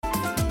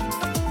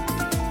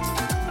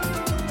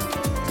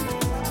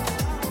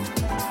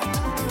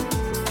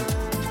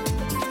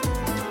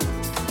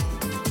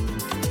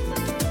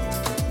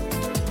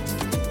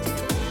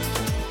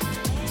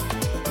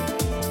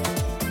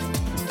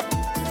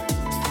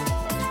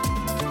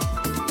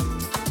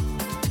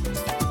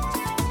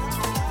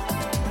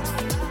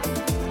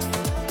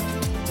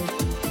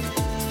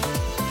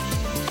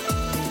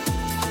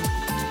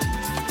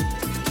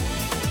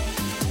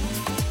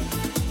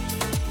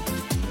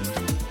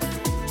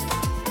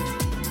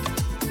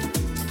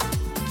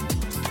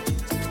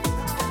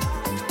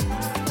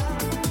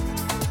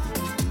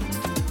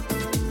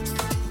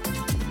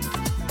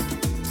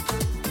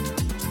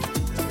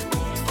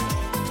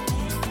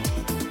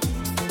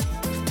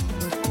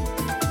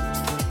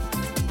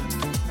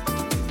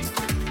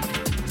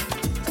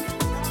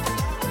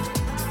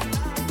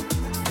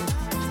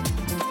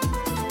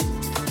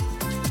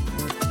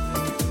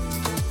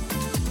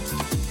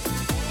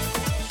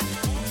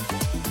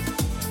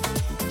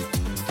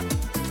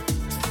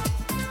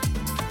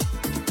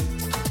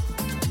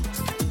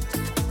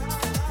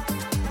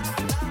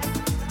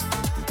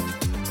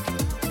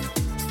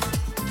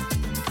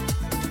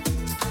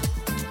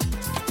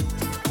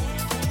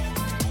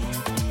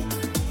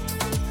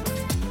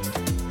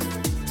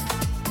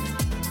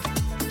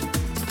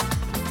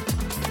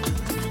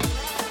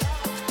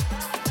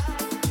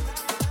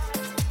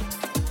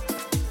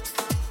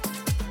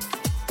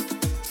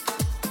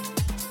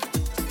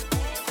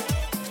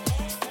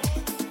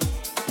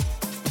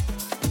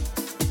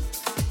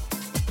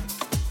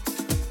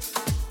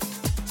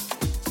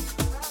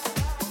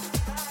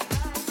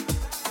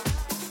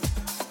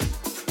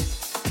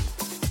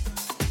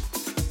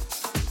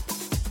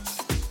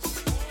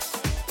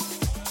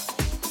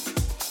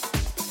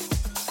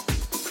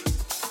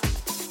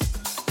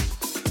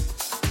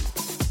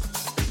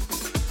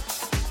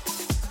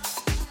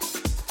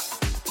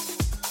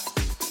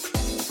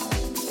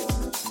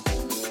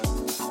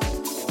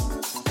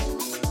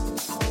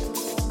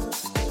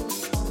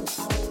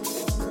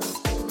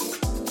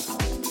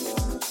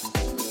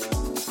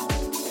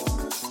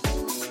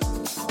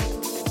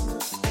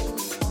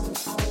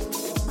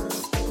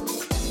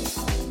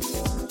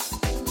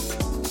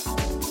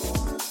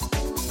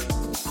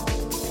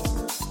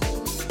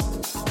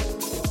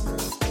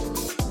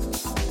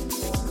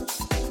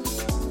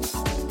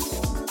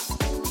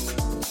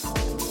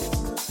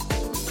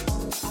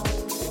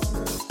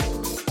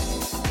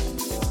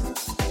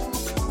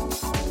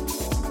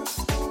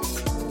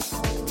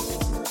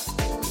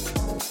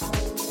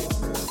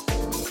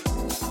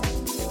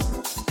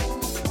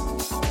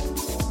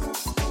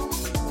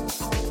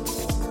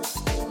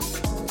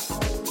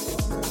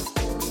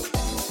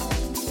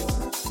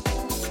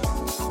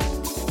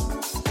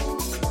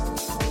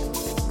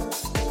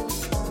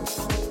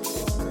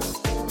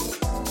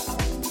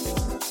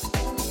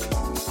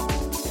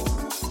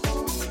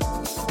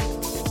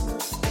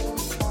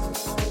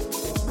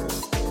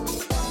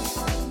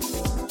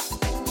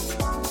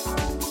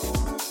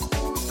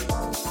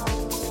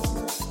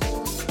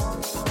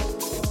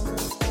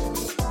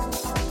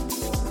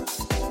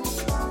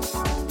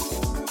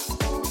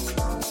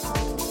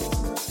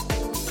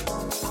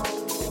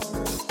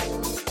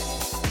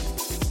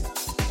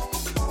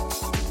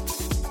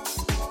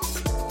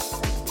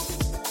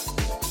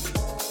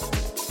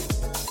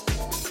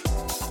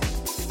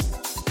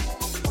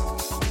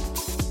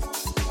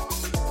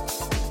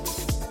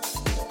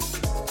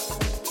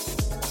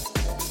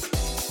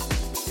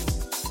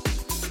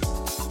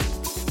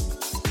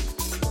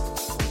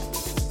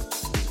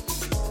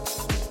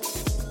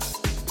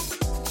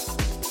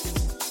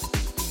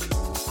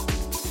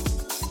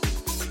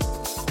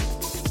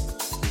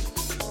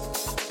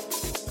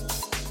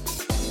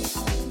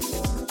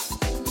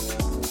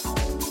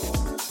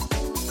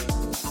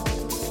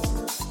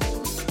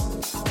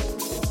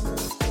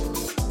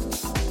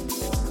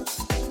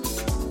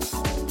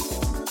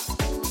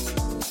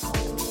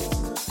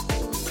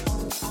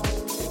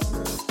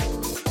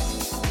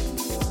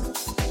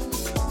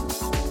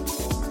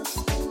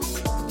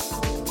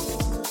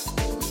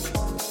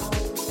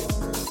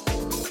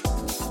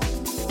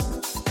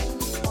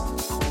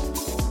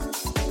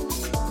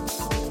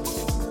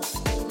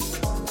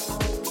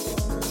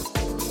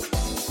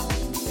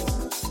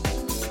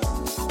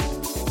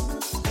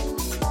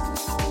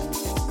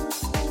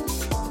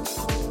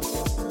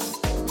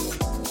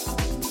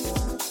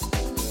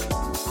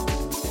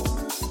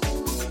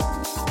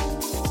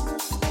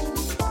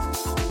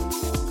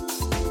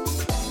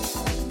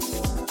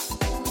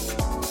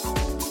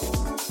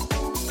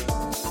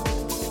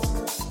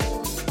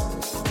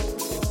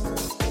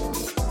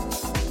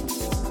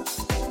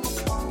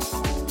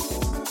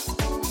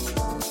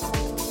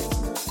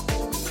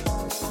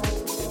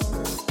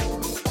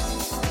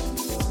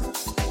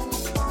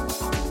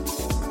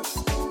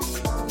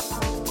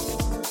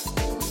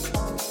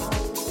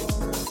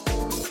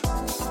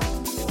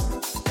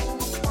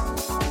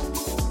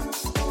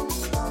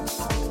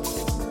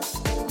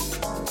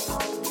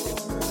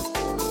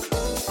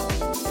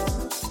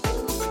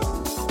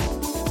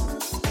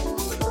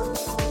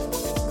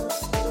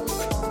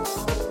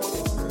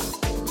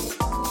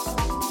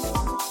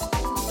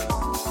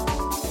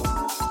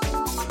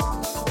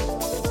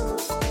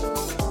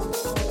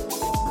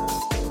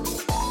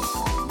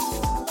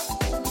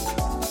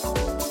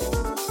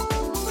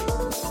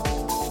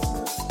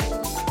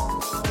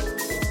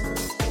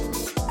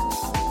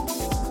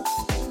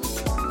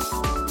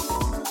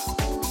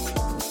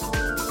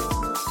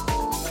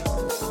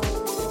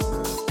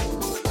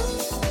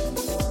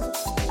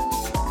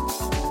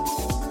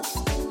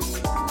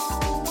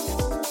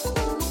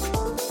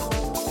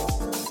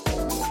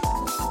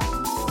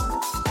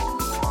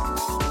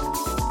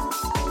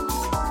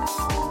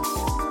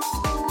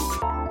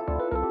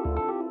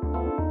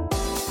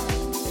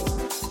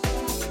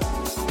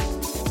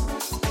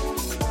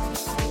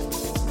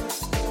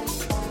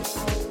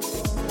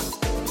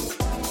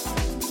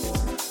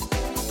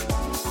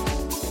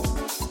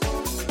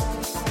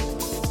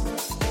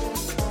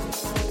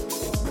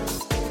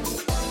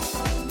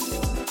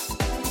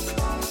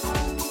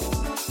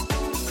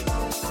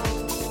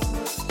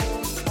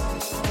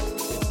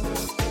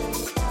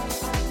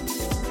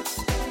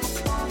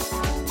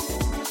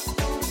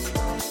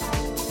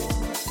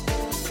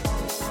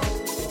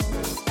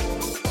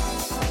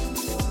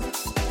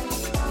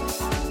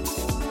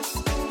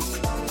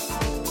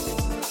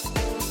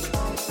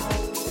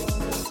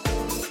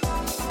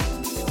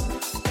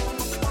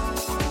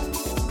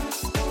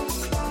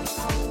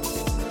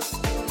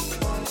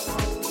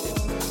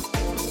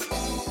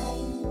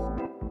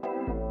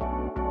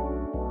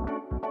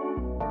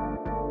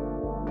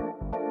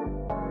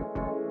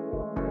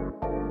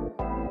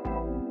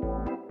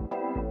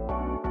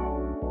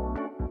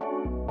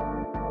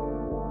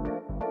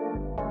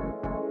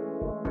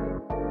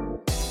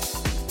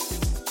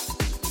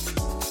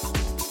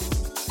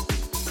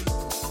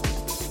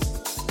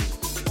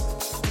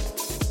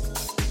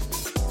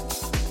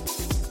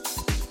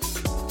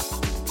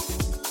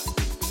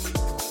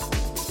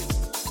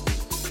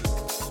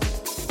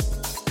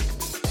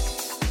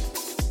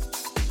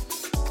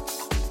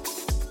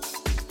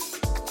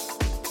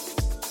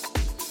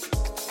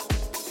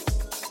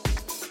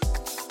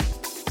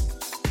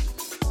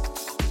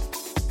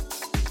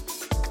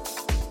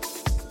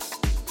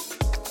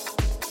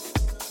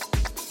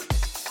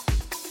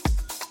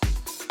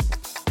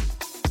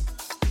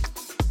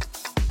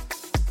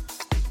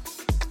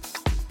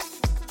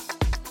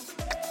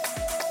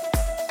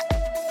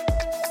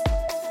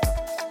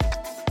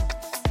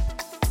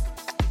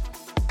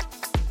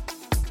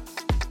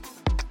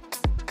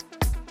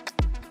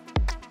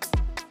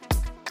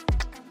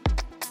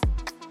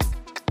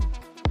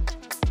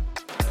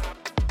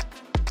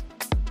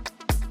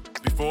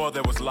Before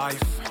there was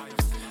life,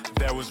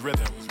 there was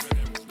rhythm.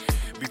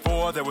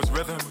 Before there was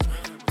rhythm,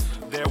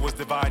 there was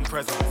divine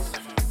presence.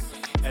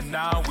 And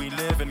now we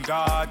live in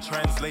God,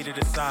 translated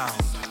as sound.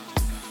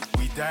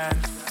 We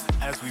dance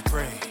as we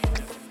pray.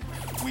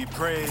 We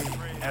pray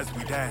as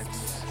we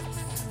dance.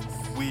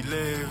 We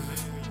live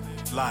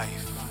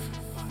life.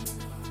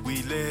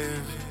 We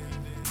live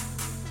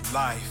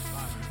life.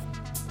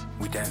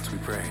 We dance, we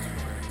pray.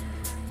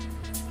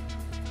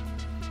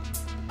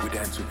 We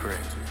dance, we pray.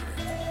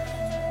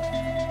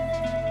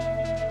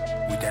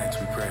 We dance,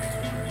 we pray.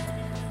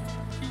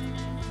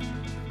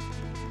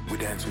 We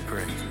dance, we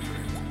pray.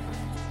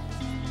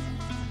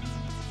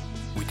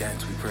 We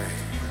dance, we pray.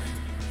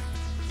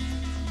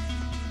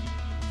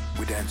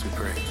 We dance, we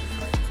pray.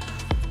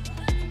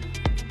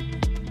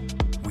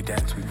 We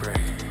dance, we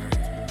pray.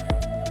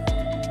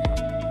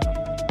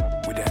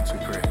 We dance, we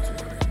pray.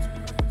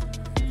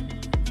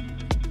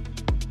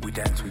 We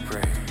dance, we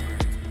pray.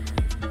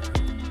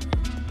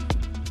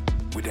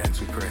 We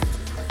dance, we pray.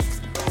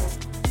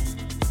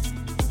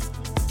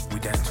 We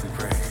dance, we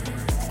pray.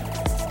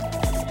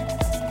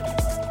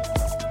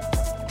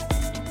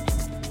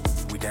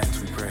 We dance,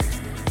 we pray.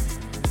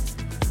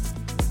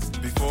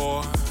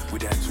 Before we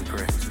dance, we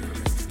pray.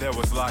 There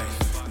was life.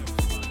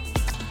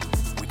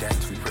 We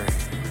dance, we pray.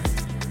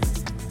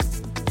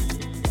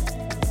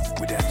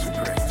 We dance, we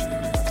pray.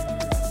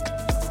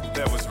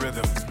 There was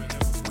rhythm.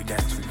 We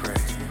dance, we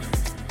pray.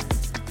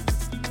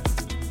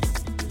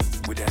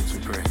 We dance, we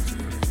pray.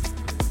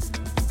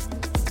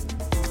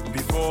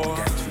 Before we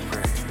dance, we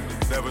pray.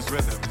 There was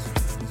rhythm.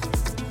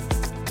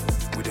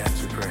 We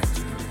dance, we pray.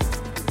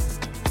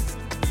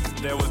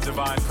 There was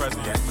divine presence.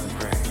 We dance, we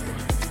pray.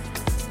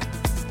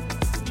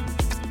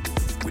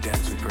 We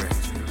dance, we pray.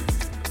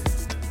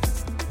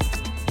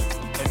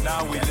 And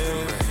now we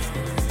live.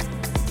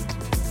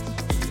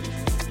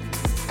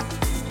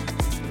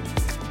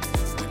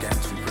 We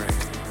dance, we pray.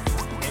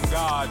 In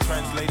God,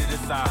 translated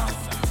as sound.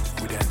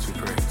 We dance, we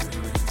pray.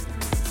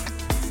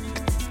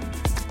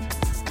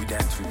 We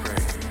dance, we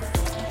pray.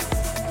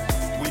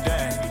 We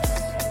dance.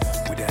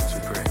 We dance, we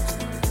pray.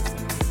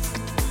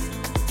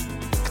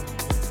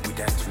 We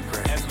dance, we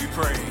pray. As we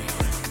pray.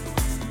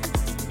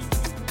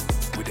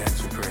 We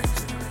dance, we pray.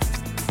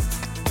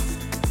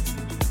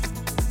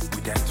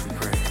 We dance, we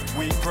pray.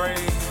 We pray.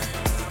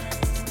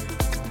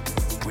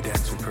 We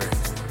dance, we pray.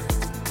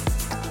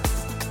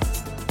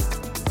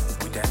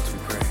 We dance, we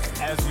pray.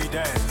 As we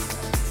dance.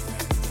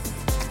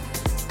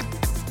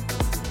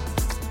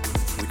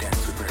 We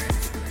dance, we pray.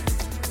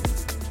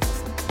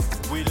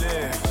 We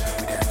live.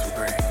 We dance, we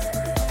pray.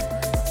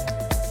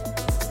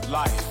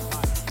 Life.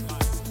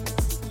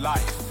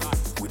 Life.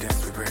 We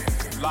dance, we pray.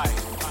 Life.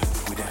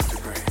 We dance, we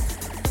pray.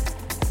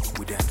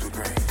 We dance, we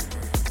pray.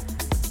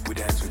 We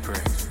dance, we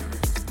pray.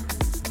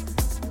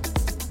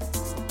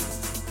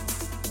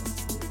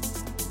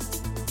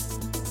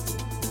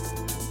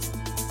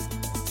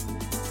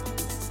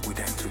 We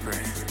dance, we pray.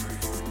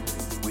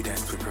 We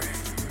dance, we pray.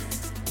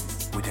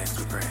 We dance,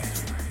 we pray.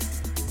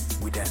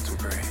 We dance, we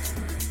pray.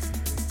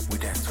 We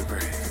dance, we pray. We dance, we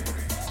pray.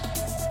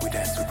 We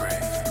dance, we pray.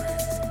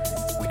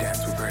 We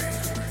dance, we pray.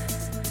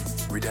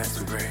 We dance,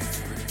 we pray.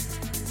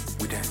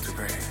 We dance, we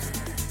pray.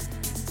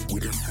 We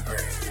dance, we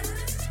pray.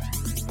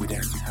 We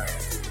dance, we pray.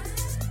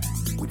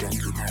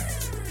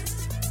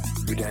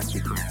 We dance,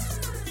 we pray.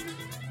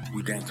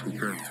 We dance, we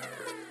pray.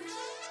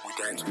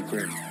 We dance, we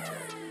pray.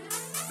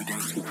 We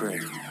dance, we pray.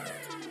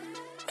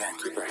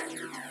 Dance, we pray.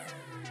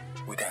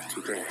 We dance,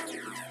 we pray.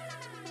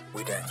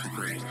 We dance, we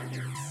pray.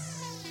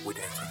 We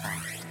dance, we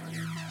pray.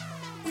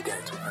 We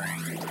dance, we pray.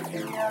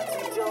 Èmi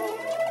àtijọ́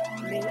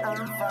ní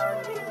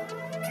àǹfààní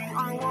kí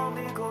àwọn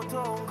mi kò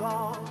tó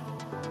nǹkan.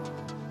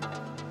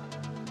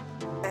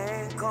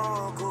 Ẹ̀ẹ̀kan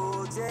kò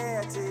jẹ́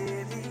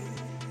tèmi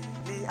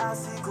ní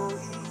àsìkò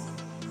yìí.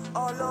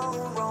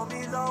 Ọlọ́run ràn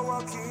mí lọ́wọ́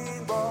kí n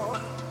gbọ́.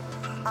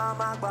 A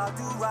máa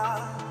gbàdúrà,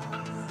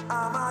 a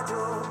máa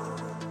jó,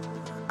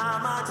 a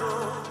máa jó,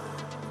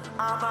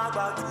 a máa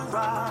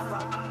gbàdúrà.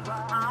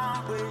 À ń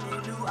pè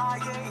nínú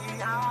ayé yìí,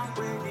 à ń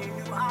pè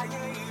nínú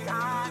ayé yìí,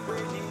 à ń pè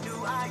nínú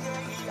ayé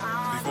yìí, à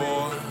ń pè.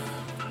 Before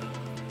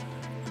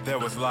there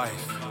was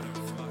life.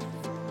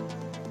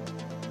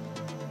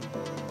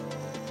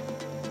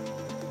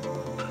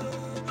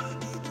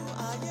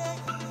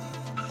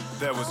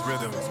 There was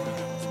rhythm.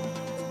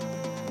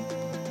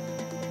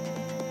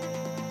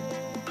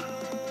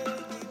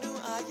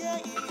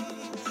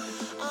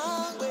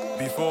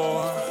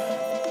 Before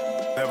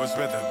there was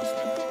rhythm.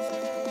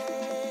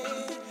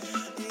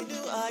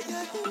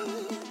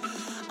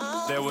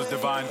 There was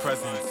divine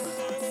presence.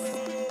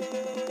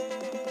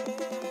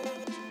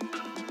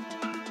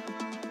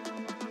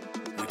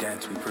 We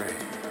dance, we pray.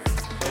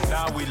 And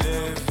now we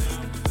live.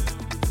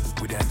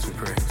 We dance, we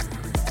pray.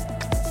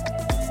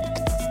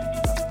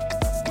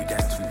 We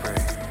dance, we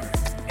pray.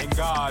 In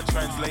God,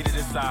 translated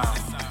as sound.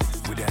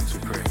 We dance, we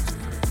pray.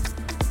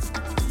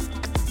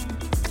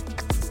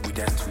 We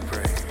dance, we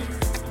pray.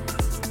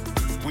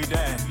 We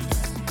dance.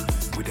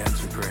 We dance,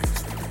 we pray.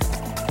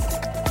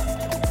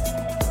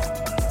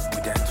 We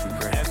dance, we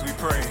pray. As we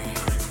pray.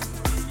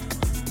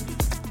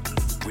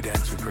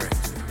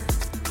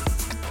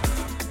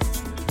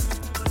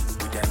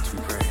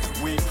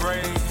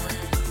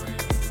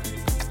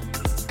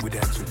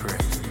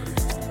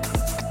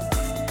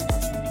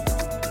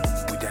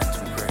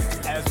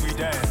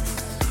 dance.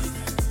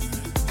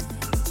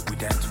 We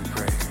dance, we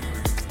pray.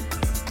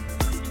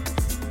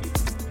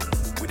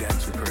 We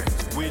dance, we pray.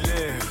 We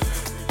live.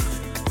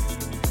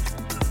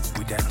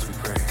 We dance, we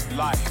pray.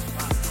 Life.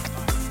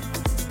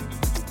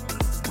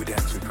 We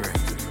dance, we pray.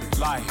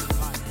 Life.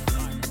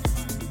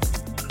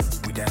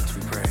 We dance,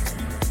 we pray.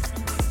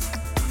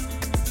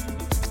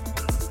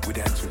 We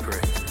dance, we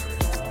pray.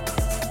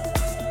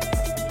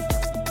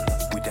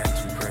 We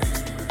dance, we pray.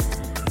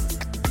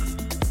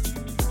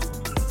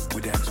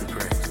 We dance, we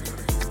pray.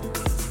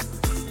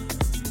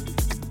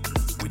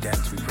 We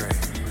dance, we pray.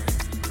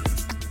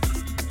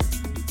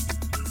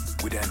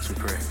 We dance, we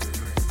pray.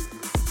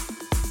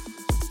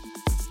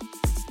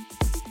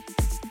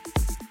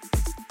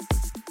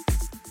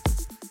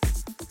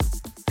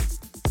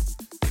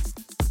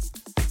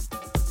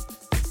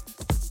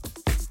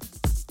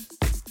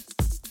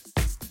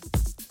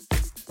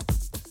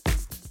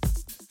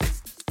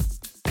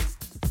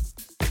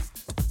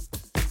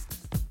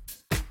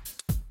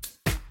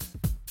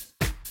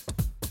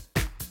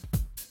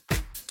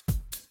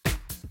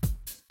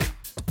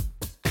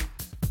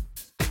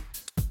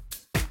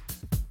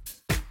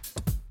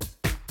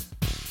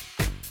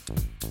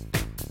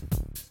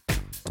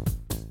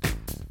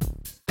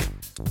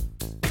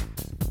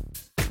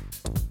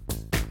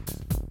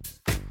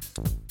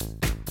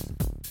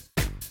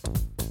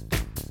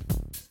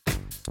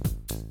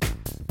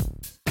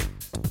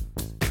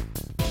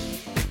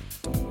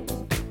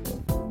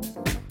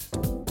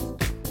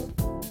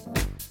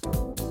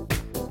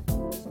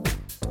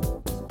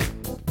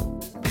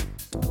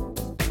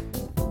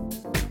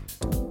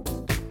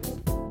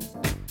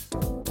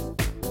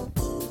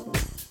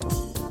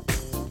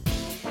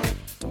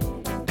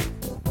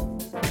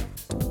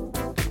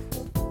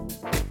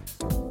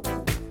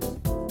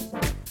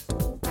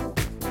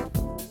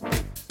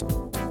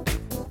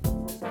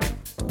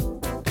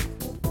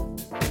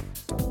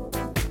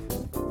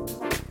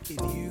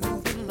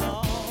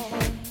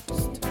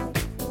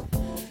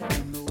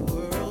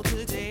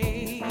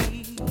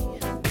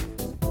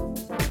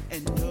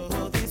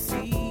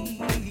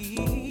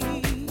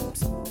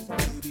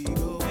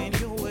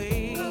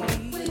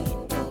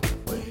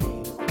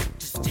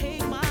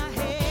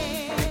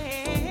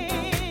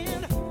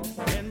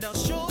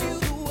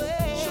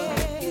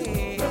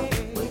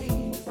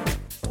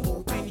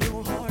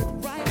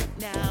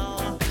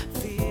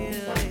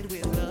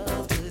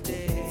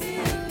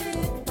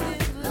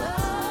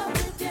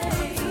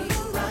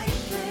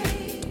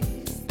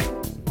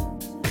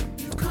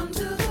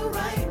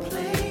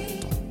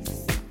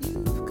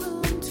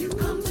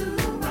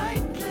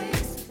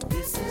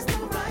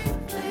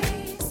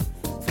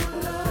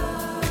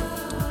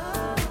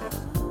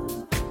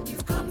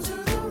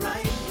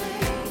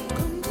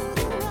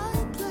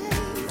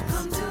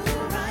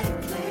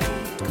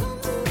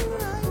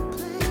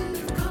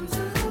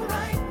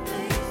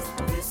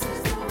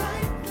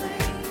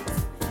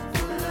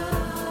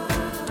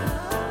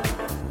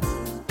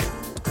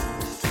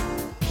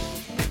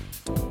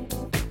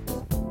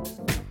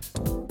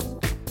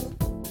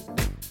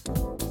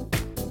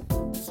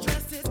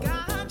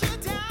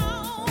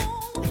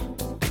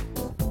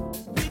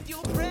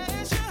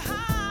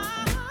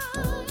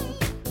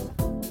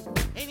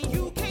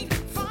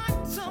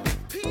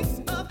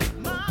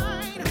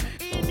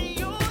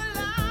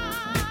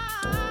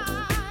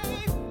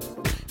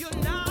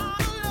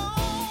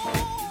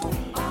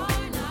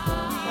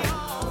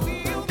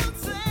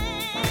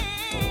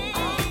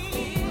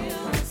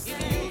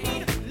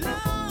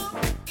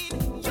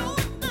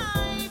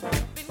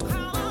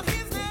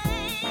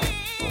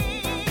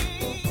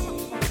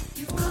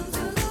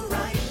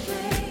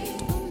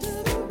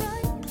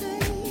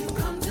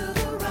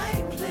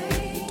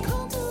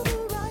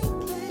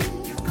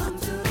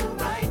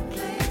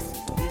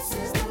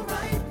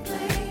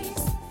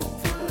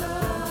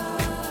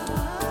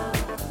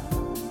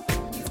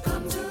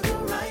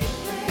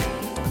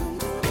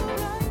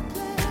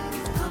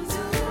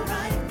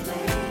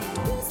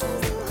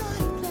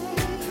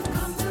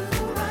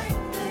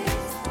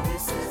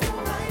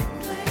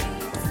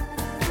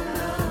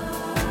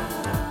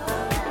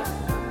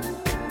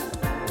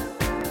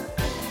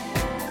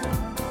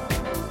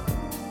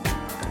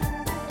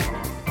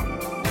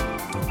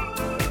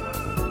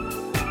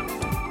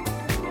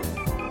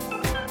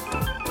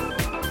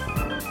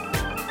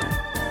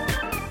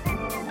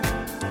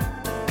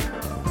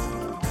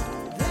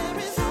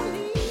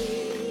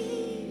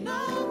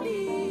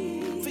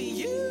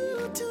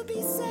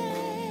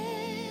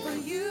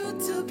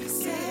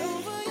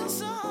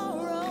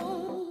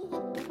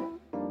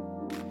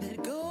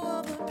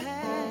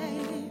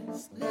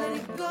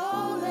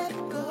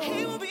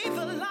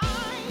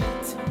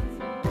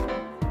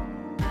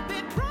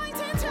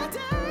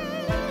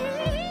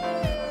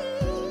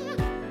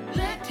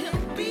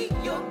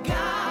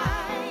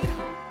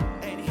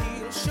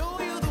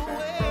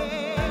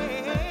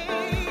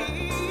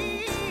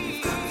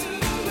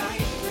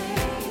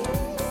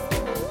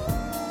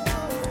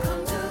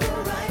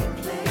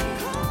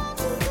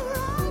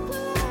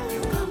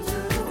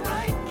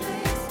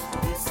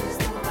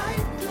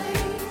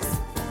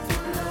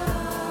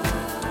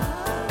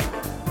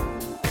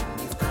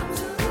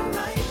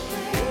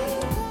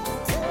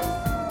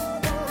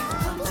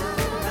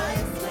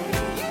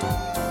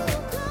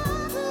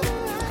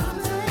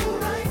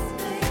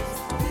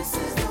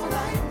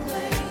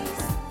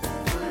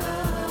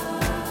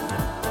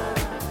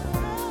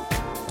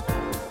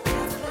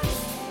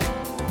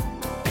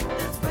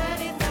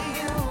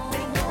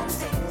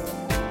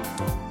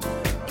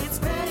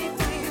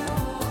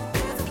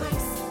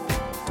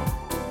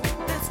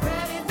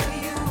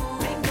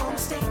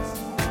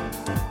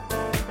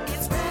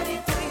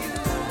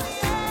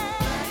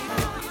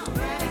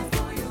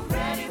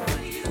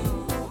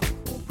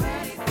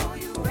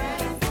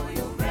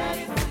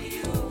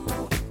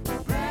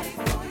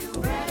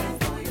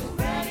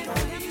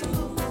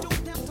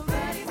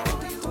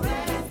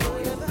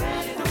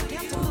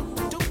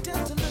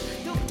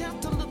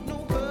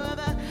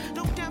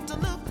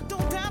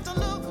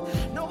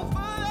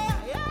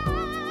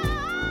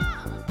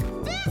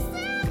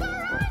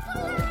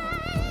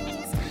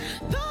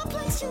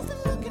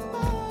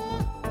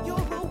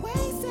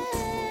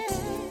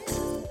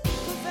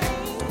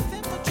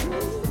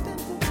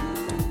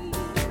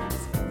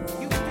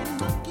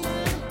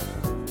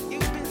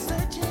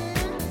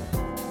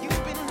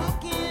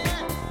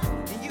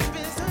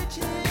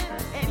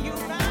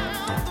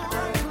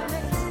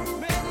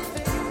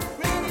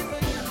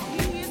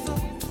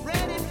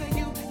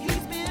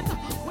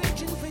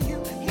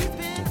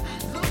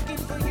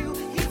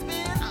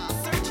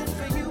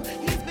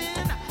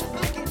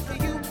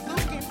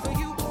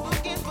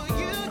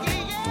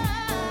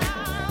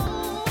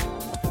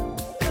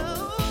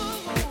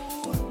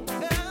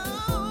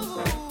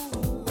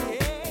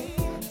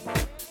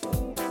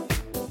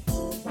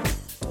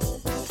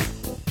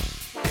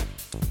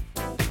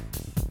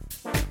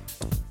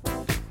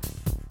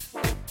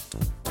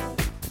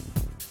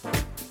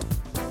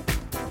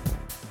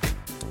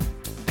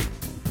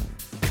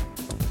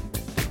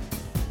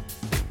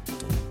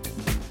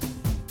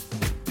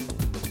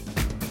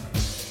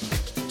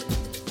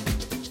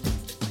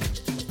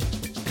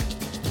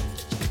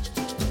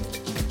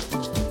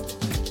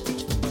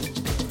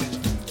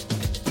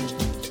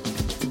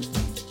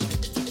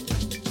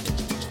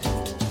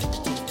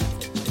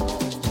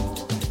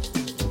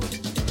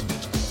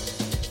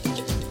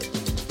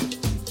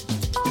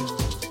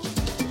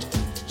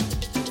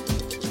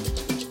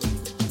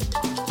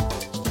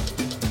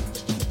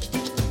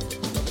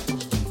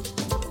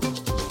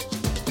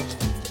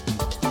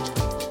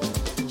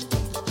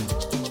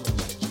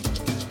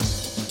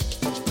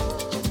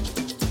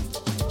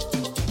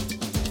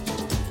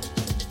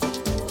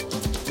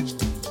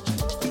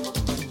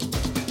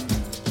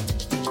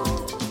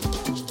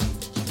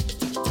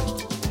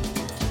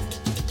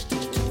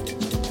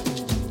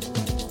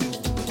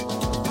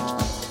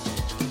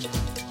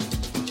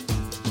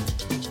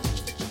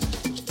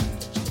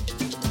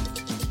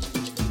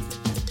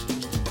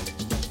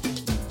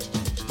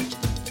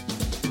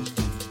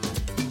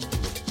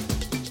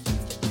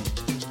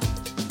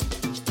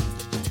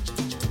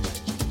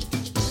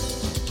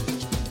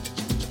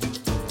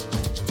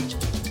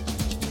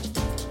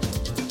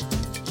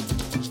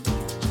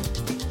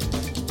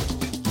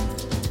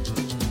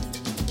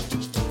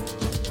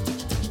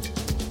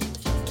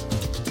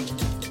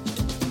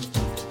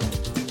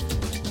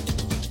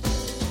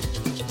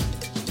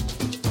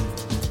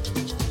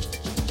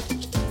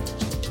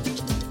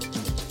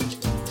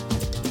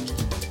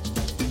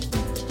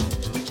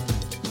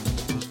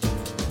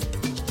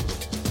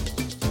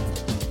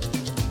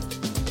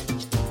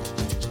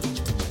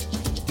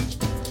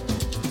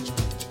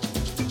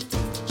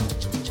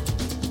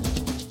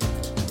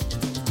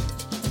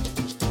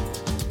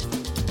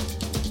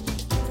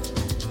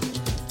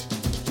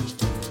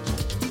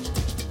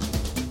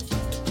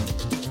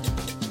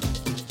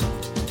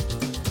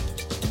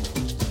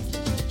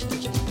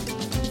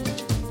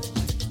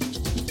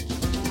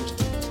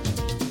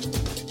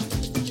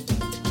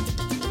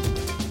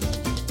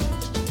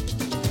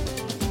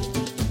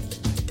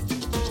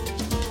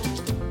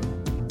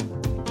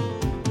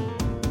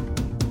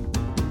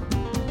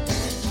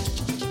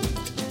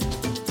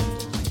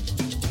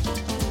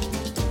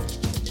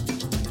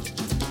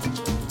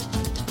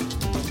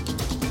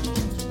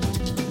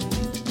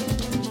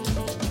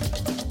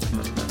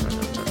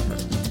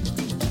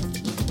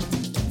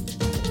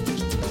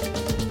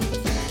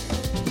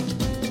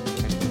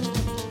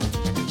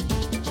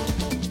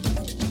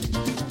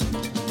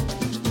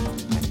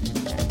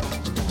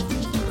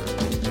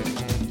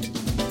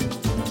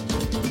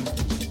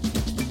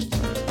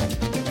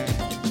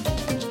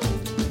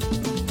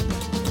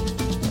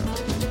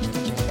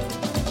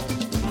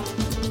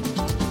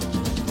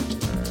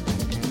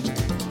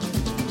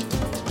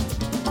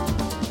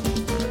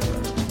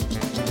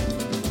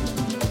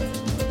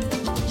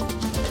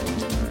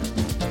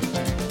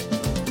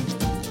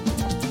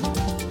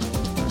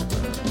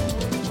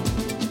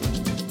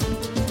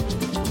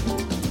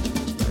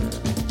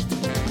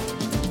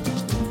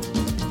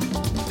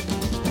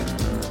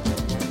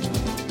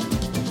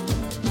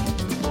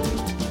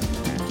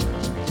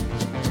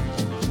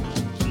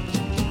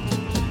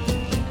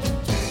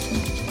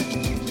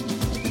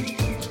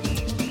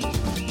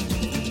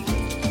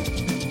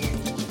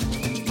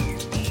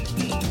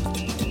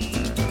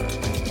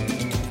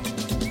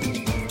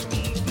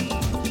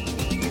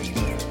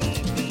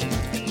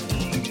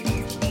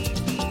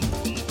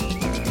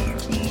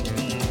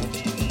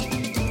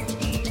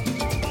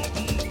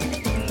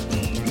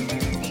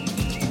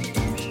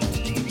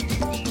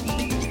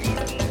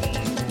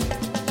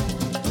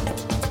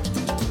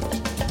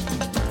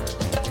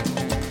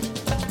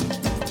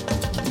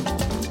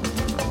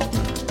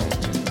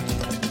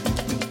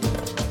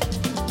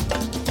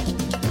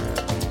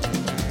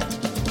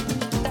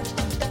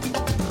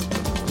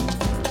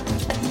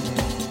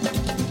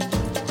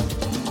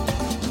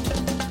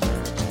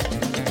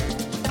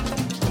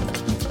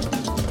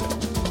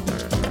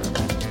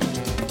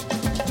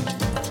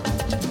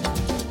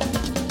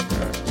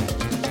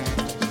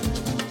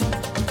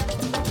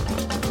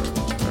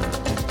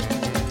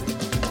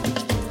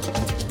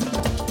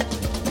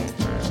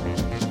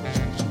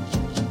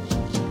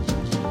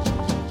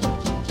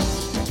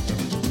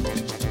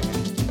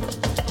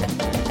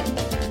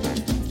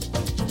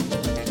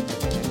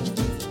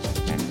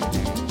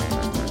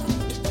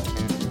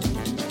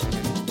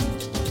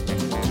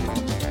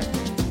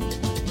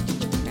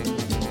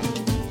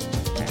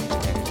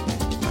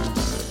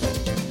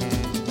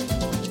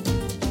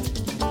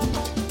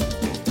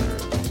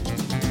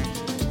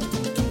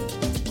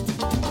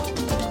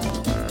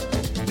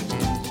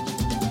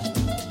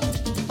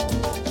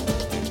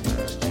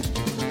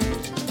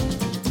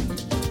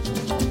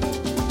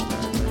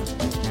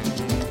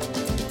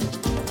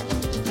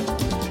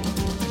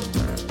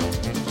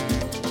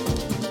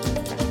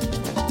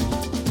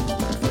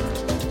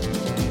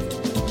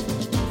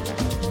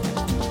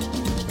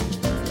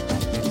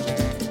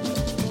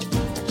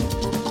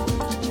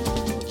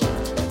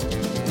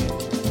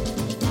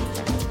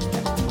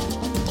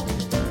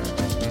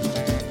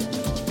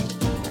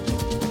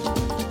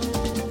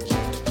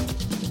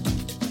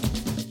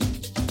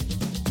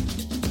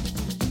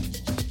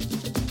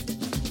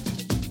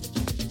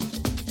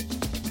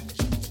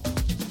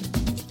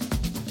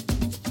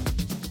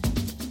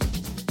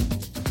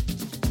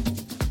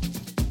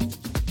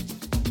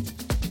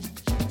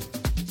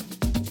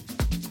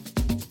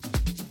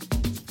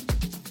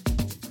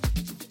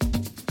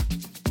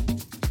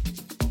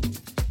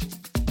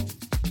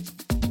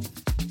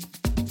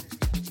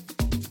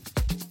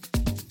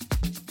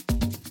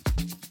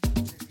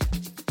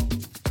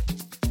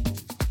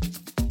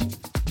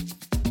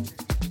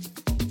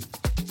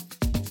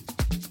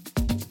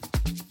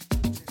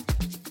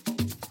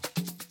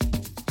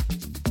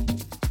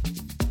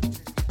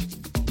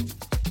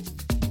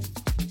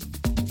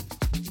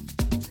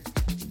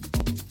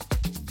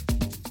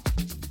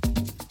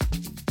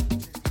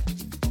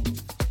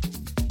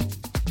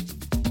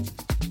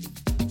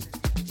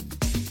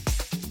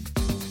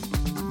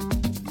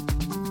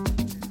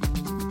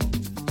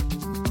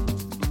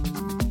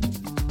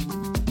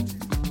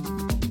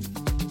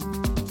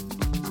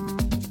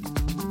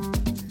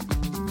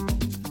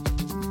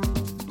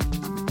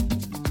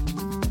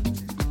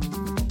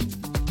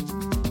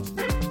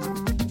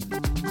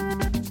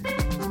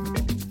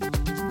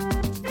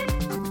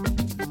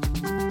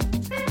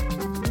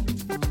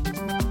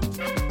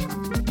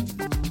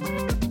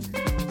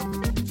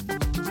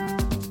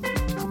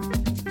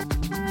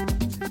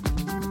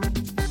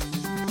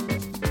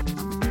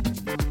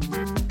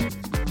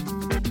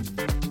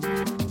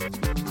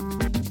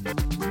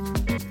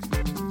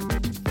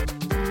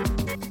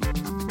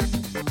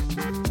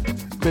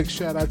 Big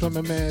shout out to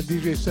my man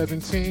DJ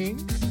 17.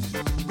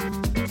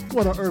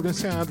 One of Urban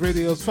Sound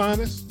Radio's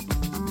finest.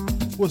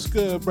 What's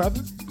good, brother?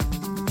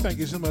 Thank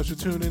you so much for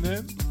tuning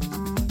in.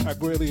 I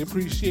greatly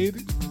appreciate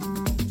it.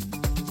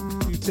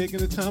 You taking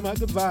the time out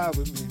to vibe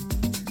with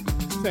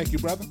me. Thank you,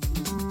 brother.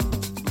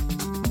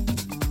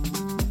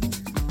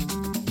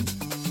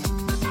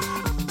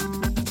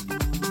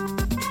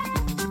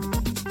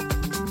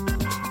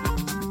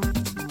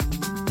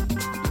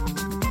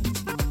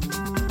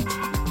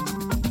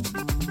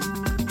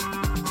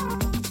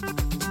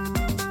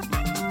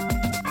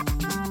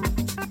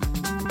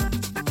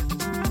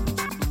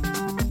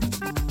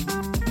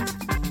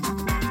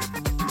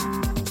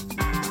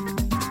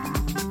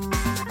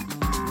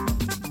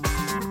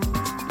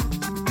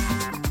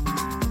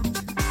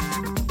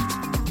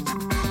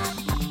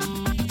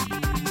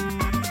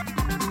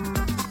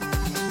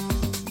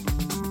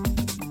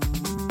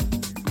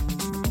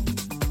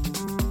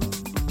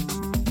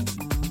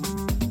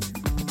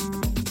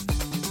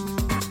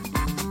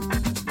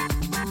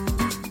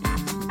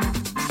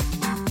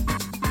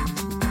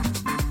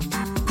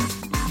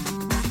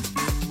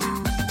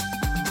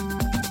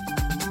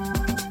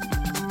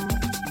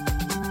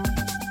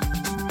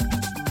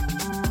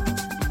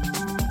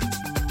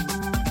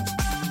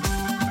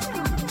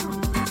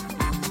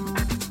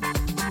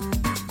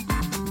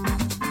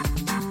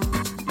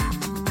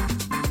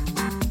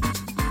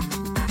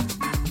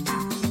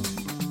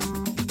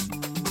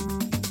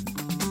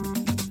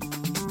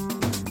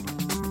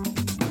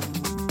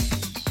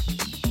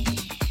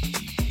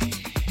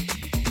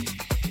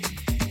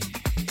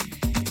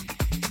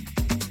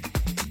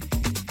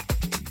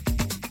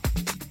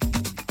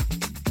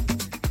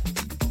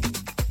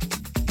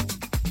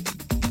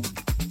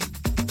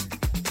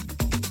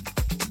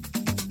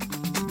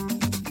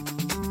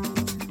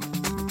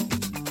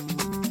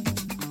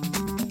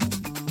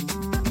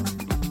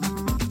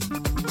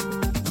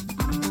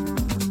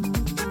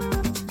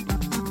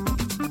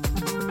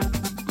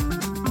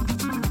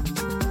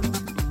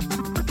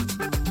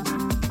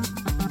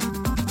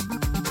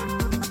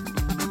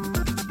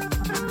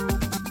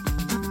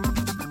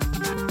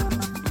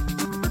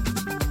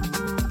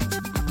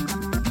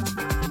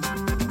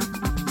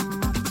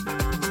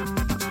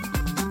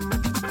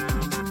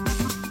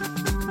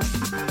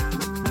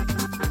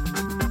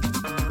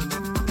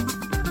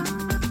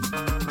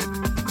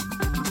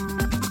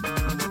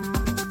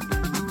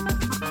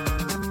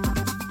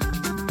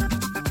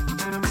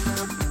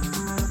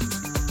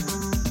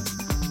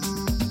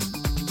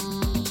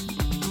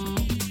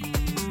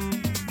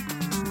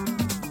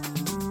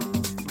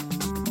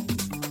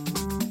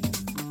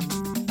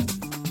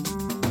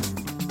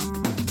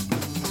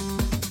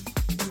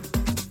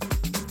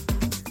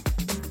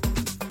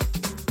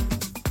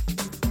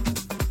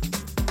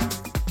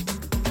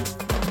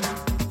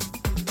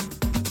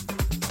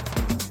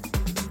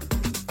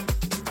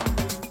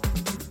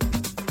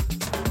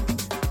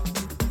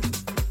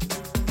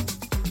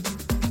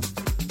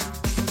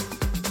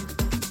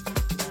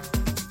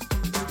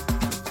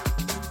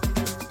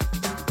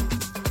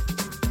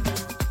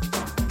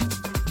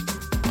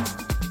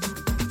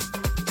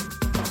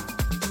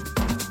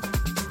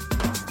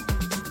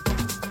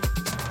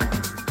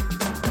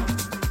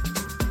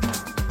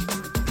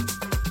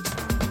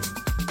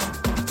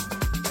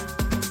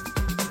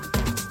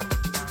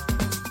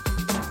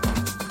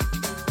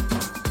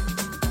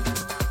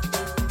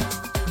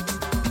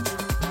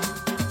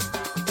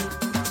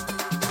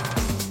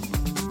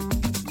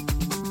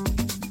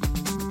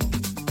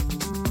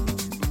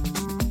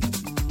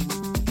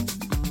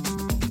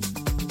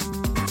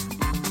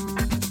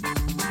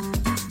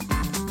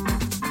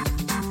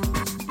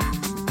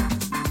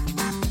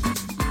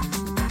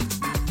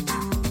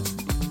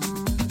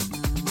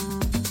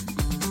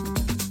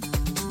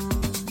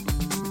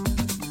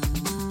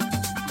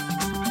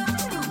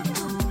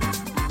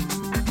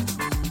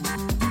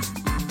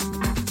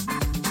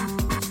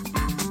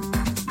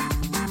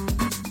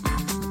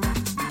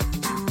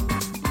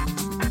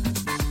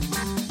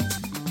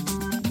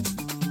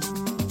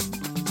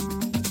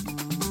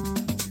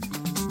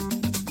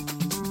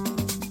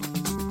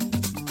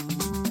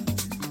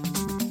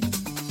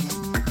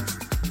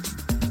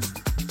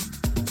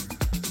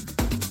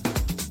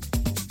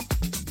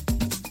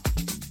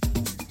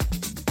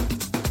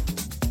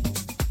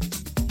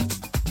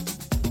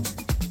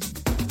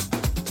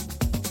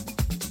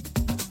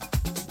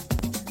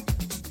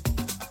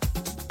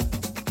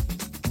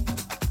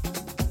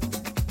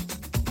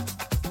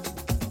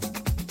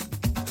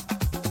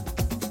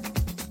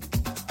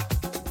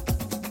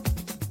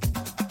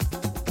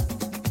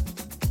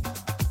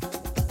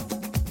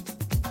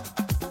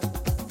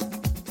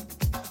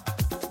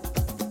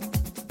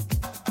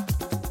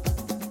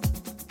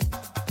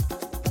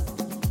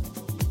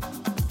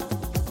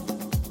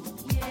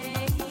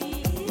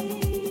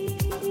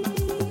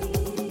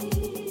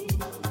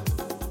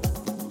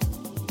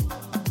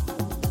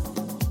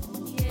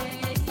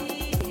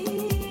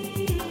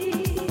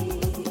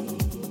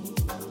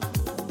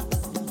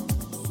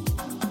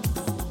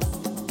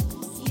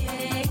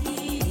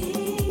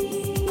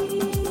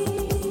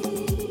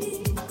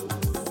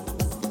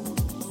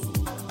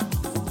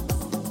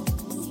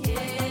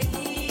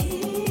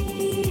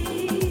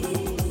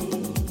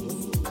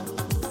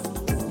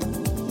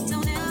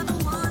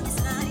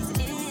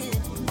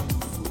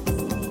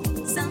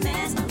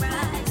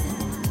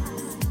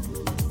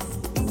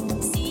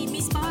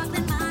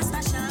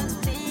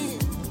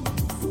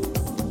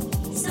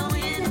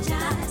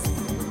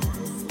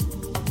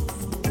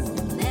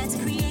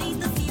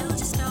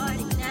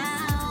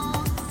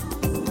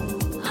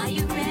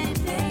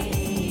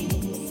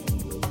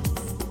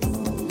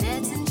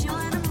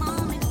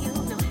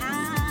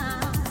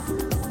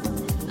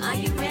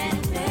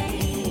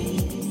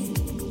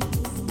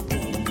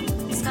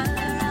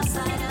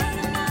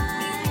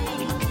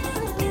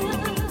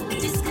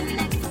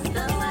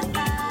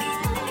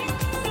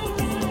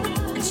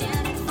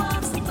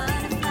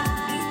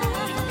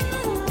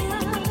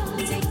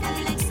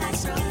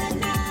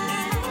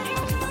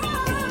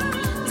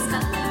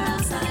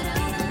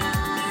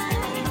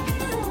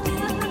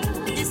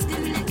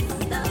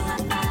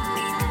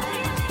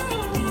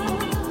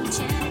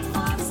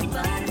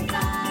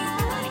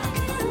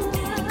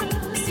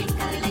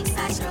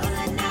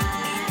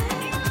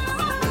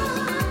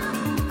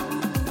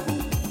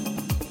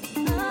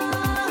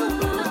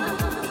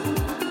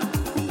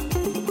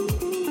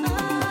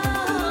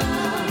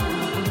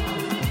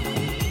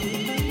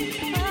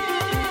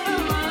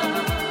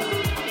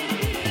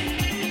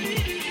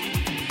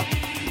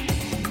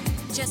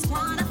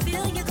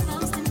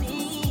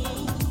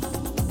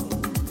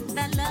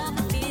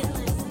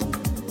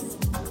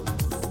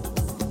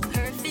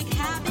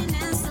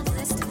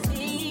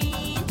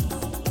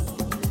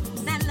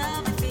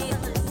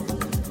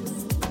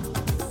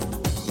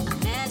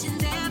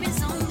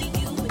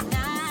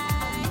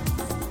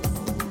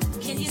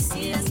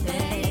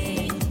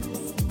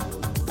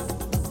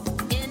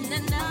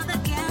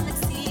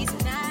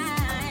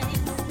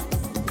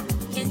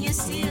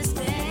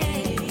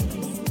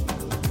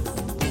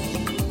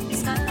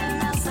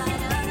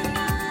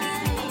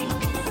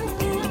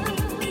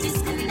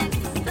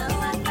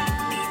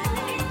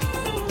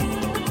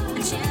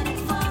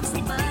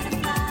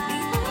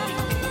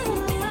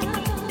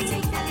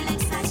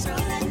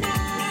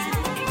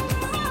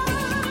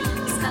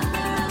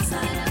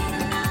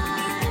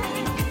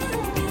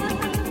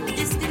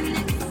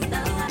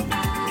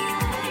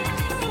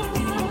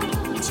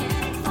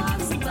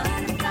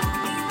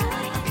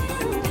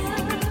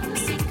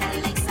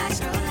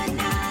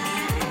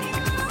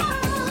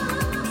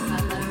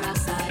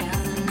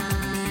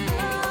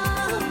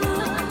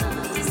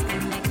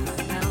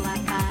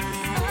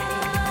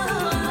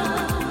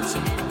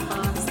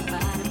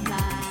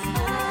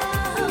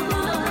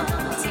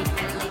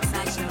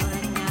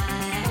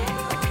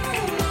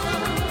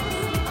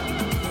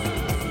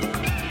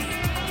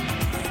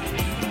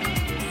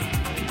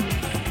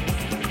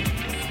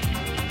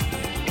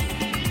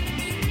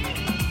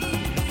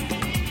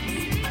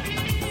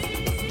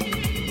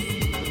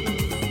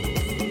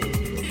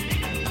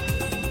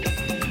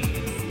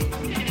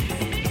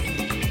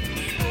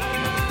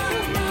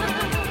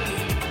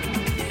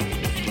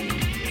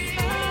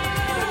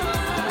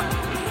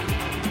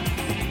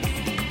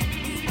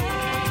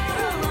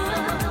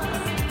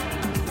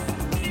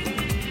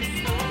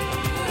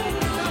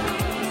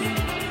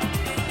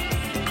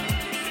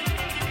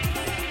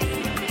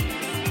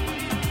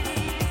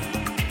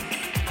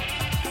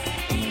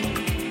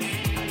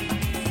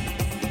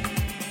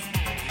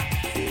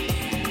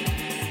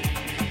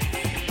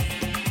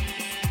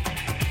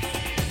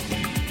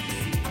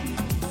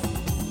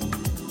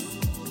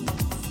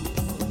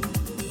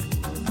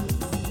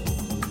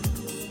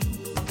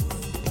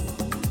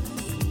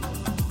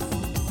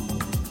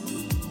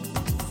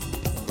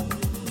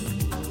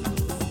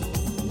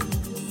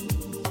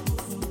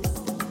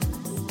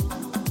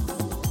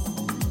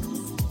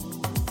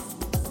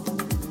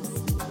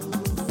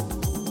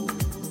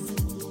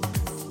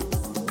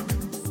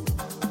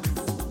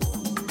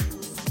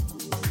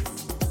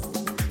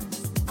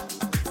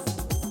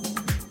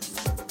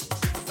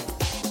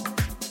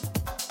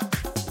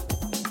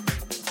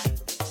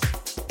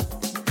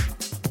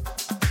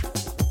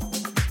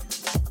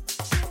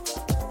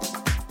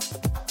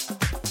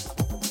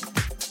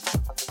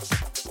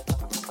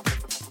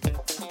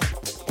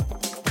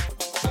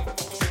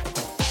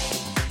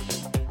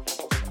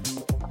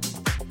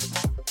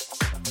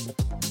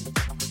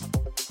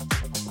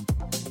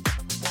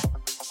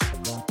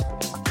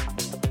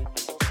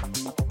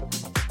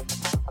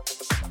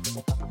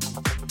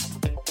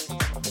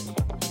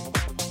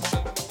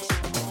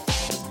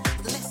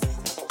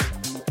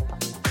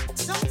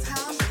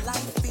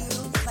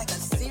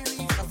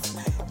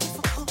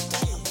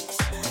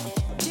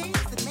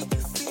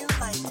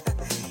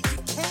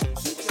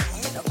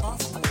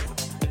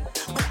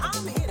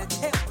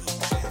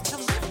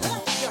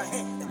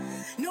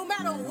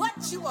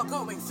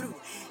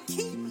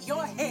 keep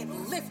your head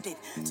lifted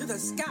to the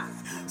sky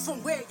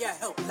from where your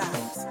help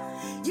lies.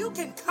 You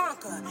can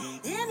conquer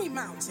any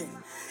mountain.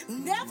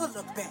 Never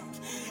look back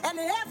and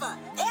never,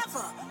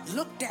 ever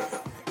look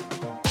down.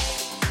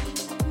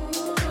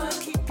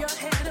 Keep your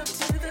head up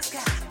to the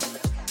sky.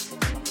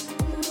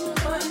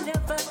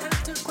 Never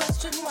have to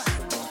question why.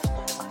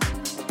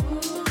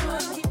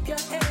 Keep your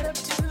head up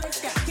to the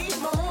sky. Keep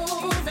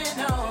moving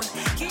on.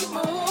 Keep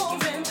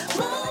moving,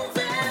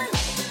 moving.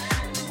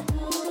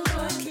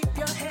 Keep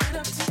your head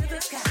up to the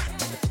sky.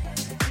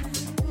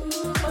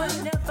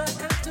 Never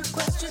have to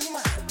question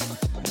why.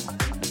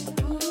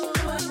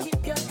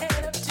 Keep your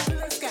head up to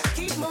the sky.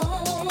 Keep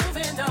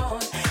moving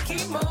on.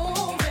 Keep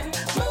moving,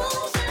 moving.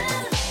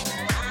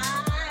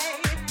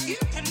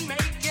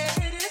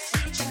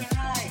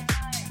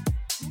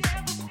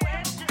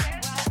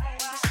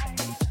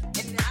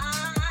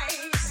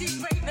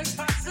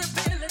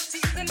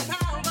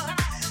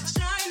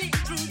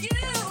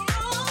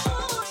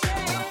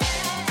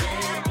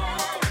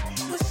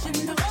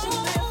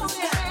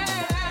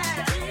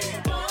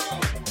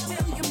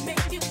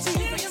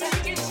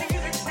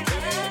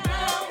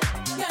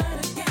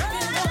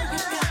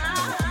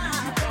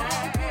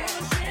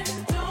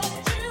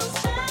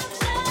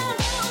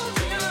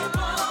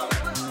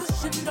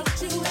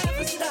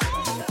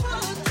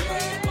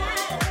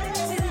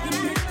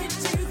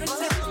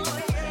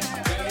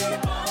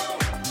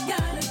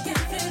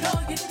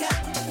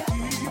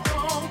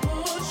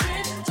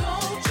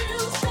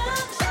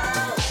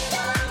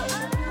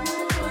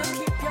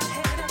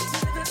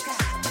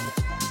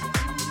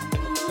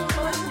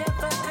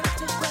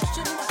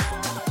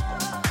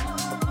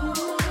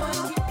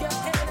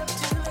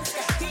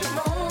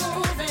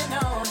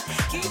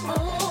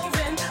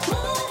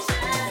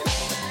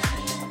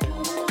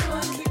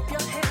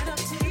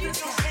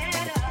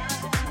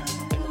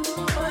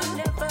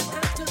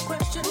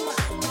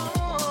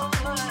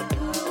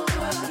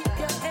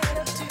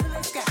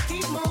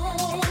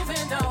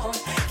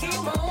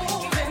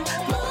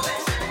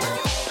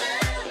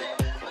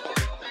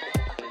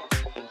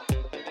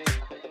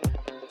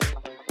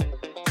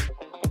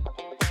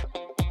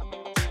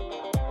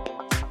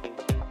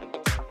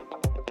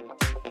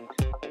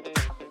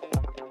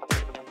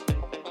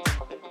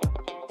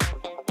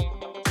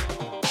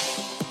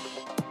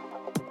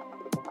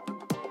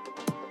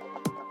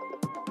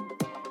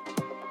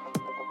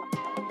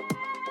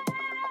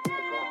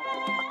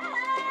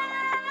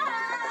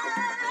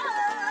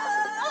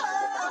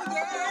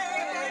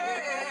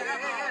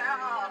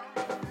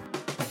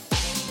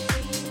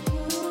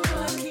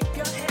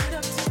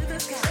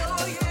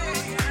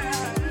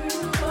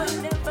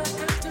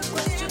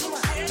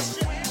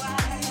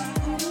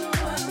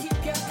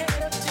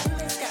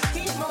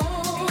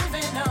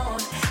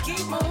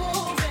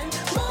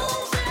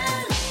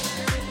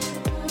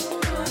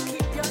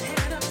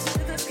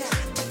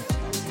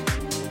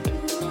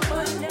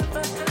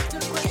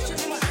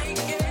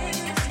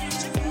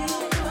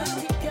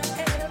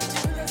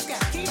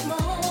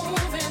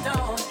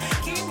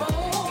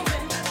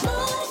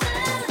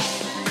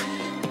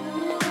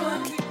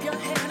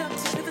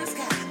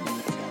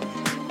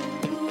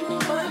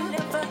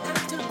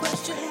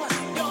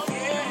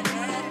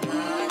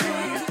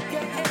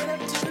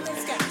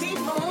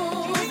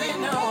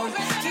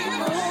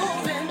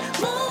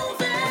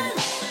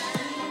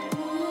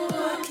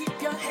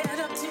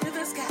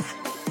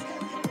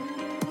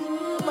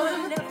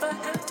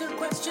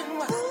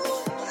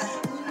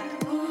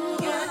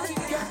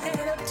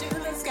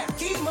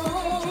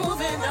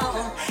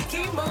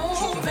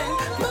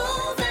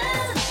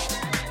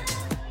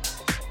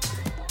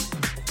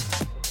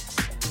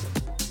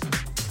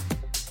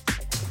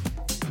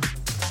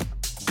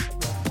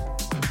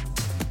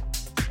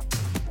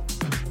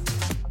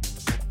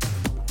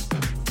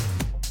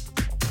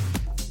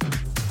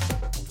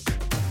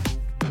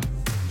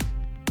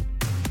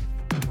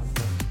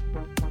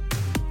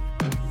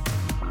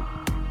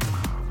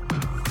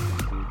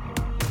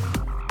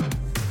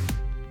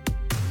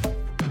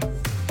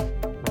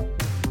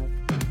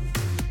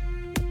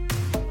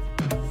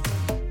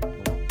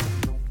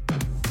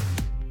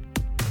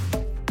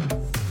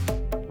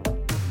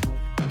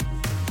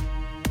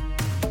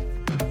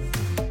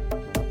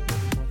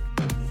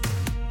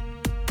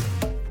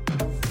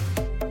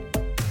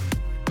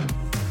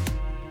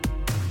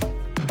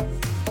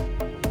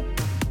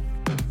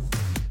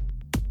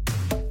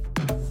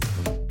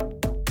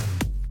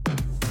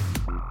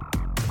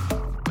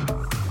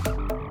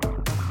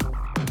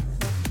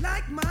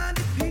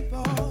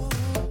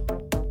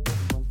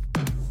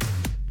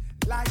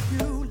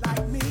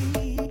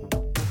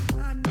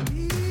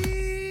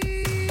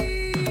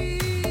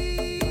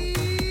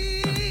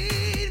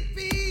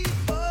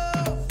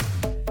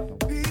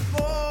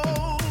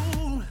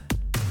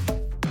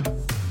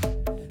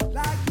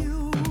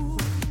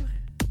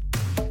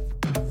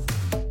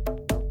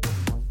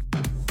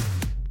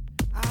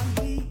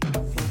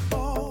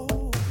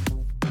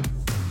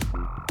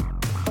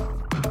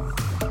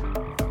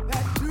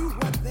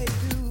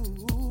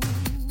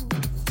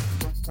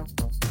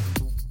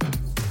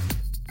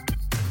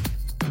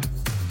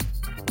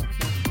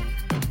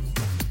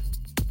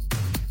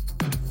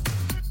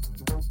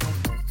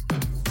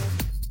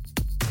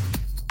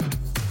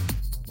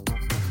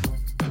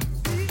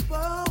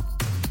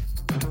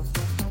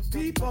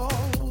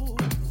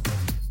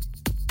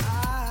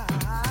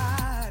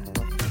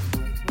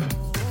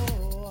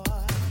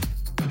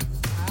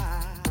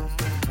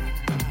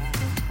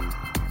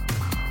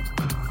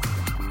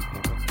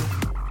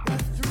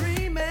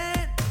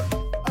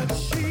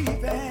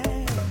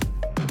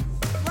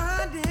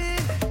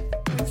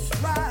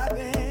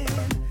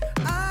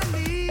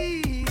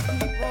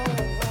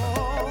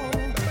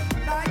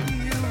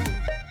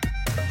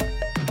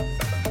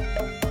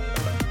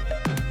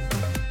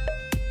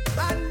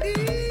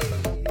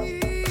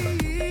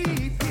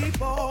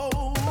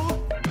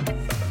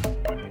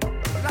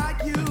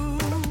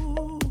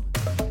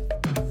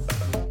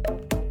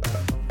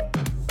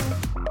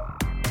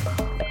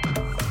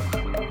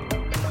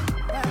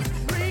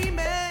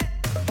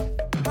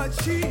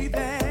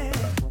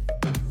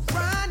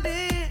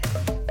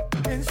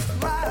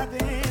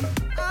 thriving.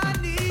 I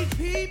need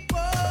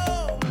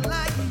people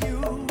like you.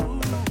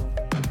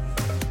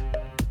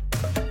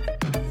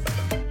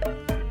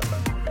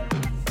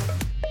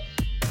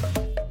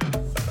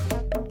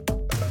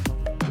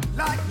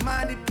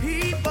 Like-minded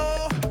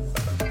people.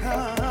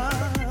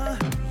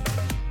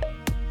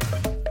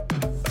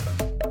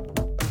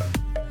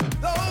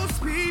 Those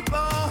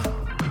people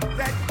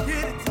that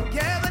get it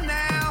together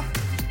now.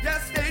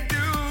 Yes, they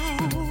do.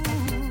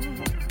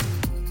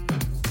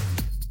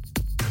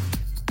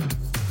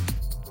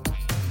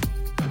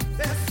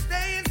 They're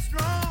staying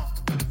strong,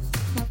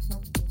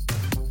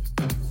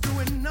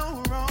 doing no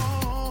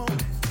wrong.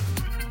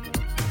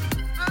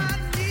 I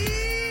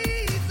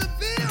need to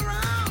be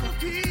around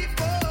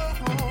people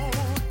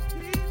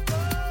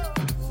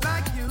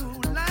like you,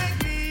 like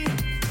me,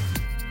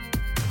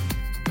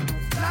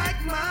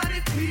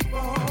 like-minded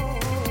people.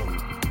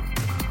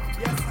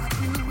 Yes, I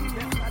do.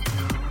 Yes, I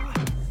do.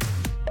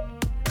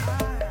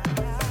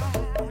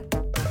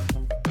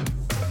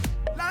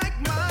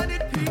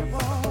 Like-minded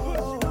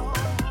people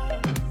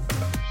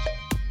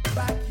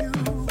like you.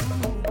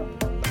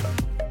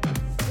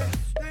 They're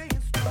staying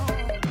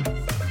strong.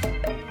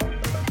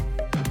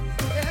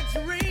 They're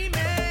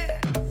dreaming,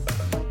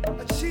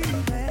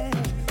 achieving,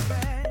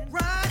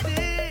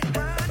 riding,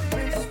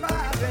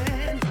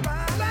 inspiring.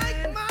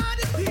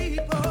 Like-minded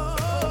people.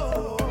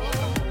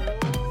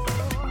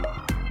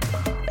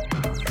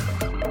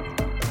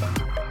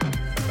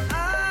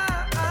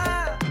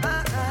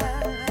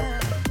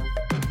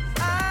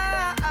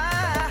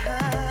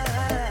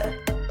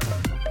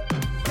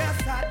 Yes,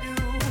 I do.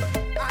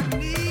 I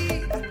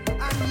need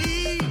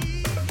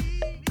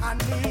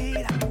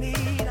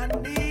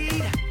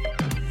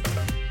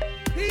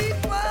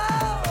people.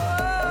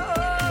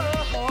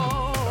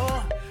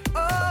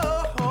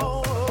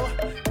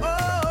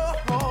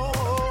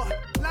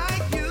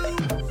 Like you,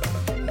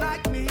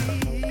 like me.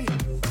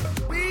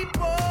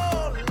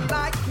 People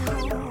like you.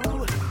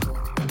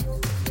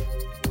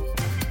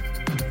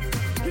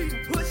 Keep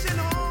pushing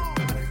on,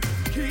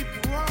 keep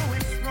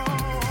growing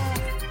strong.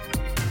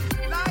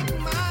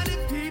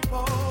 Like-minded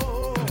people.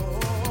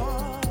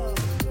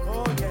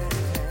 Oh yeah.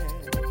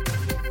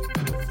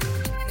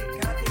 They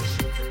got this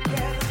shit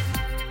together.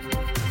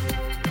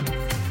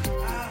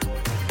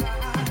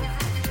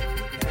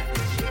 They got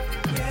this shit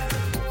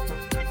together.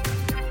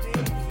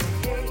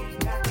 They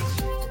got this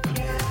shit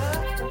together.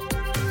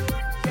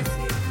 Yes,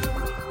 they do.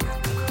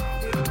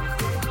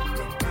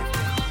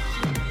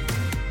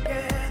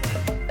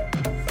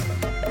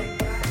 They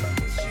got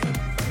this shit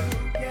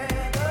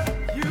together.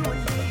 You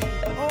and me,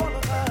 all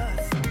of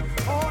us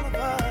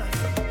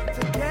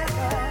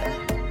together.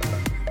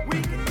 We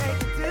can make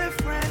a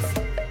difference.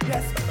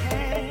 Yes, we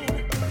can.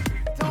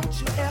 Don't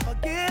you ever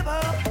give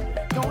up.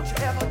 Don't you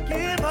ever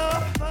give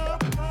up.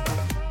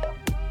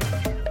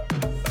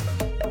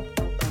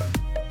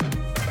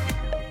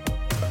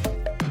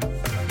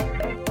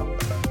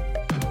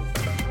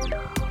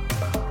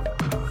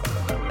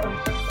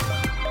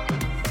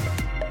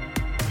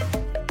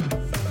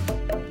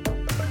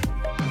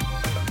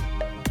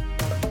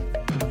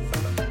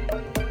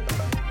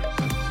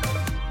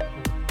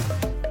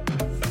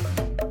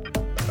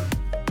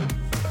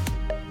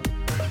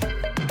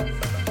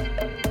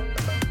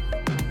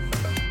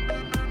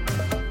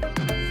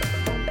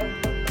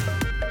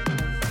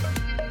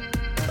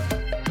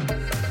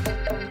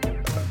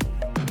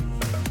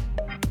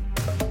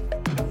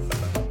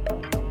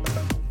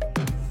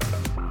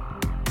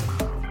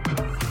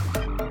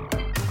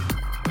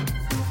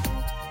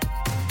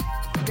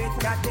 They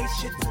got their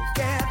shit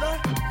together.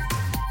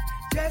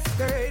 Yes,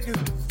 they do.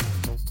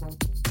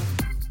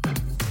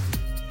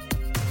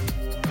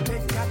 They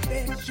got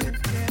their shit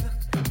together.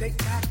 They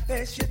got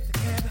their shit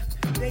together.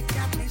 They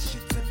got their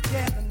shit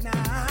together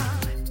now.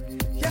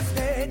 Yes,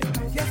 they do.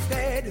 Yes,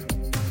 they do.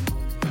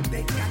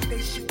 They got their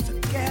shit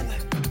together.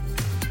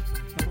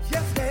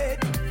 Yes, they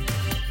do.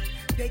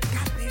 They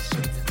got their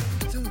shit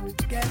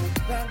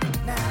together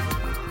now.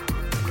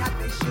 Got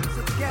their shit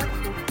together.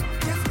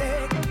 Yes,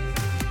 they do.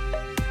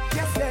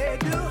 Yes, they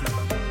do.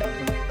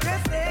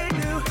 Yes, they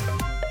do.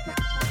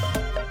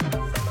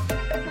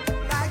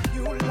 Like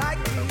you,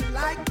 like me,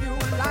 like you,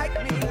 like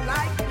me,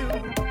 like you.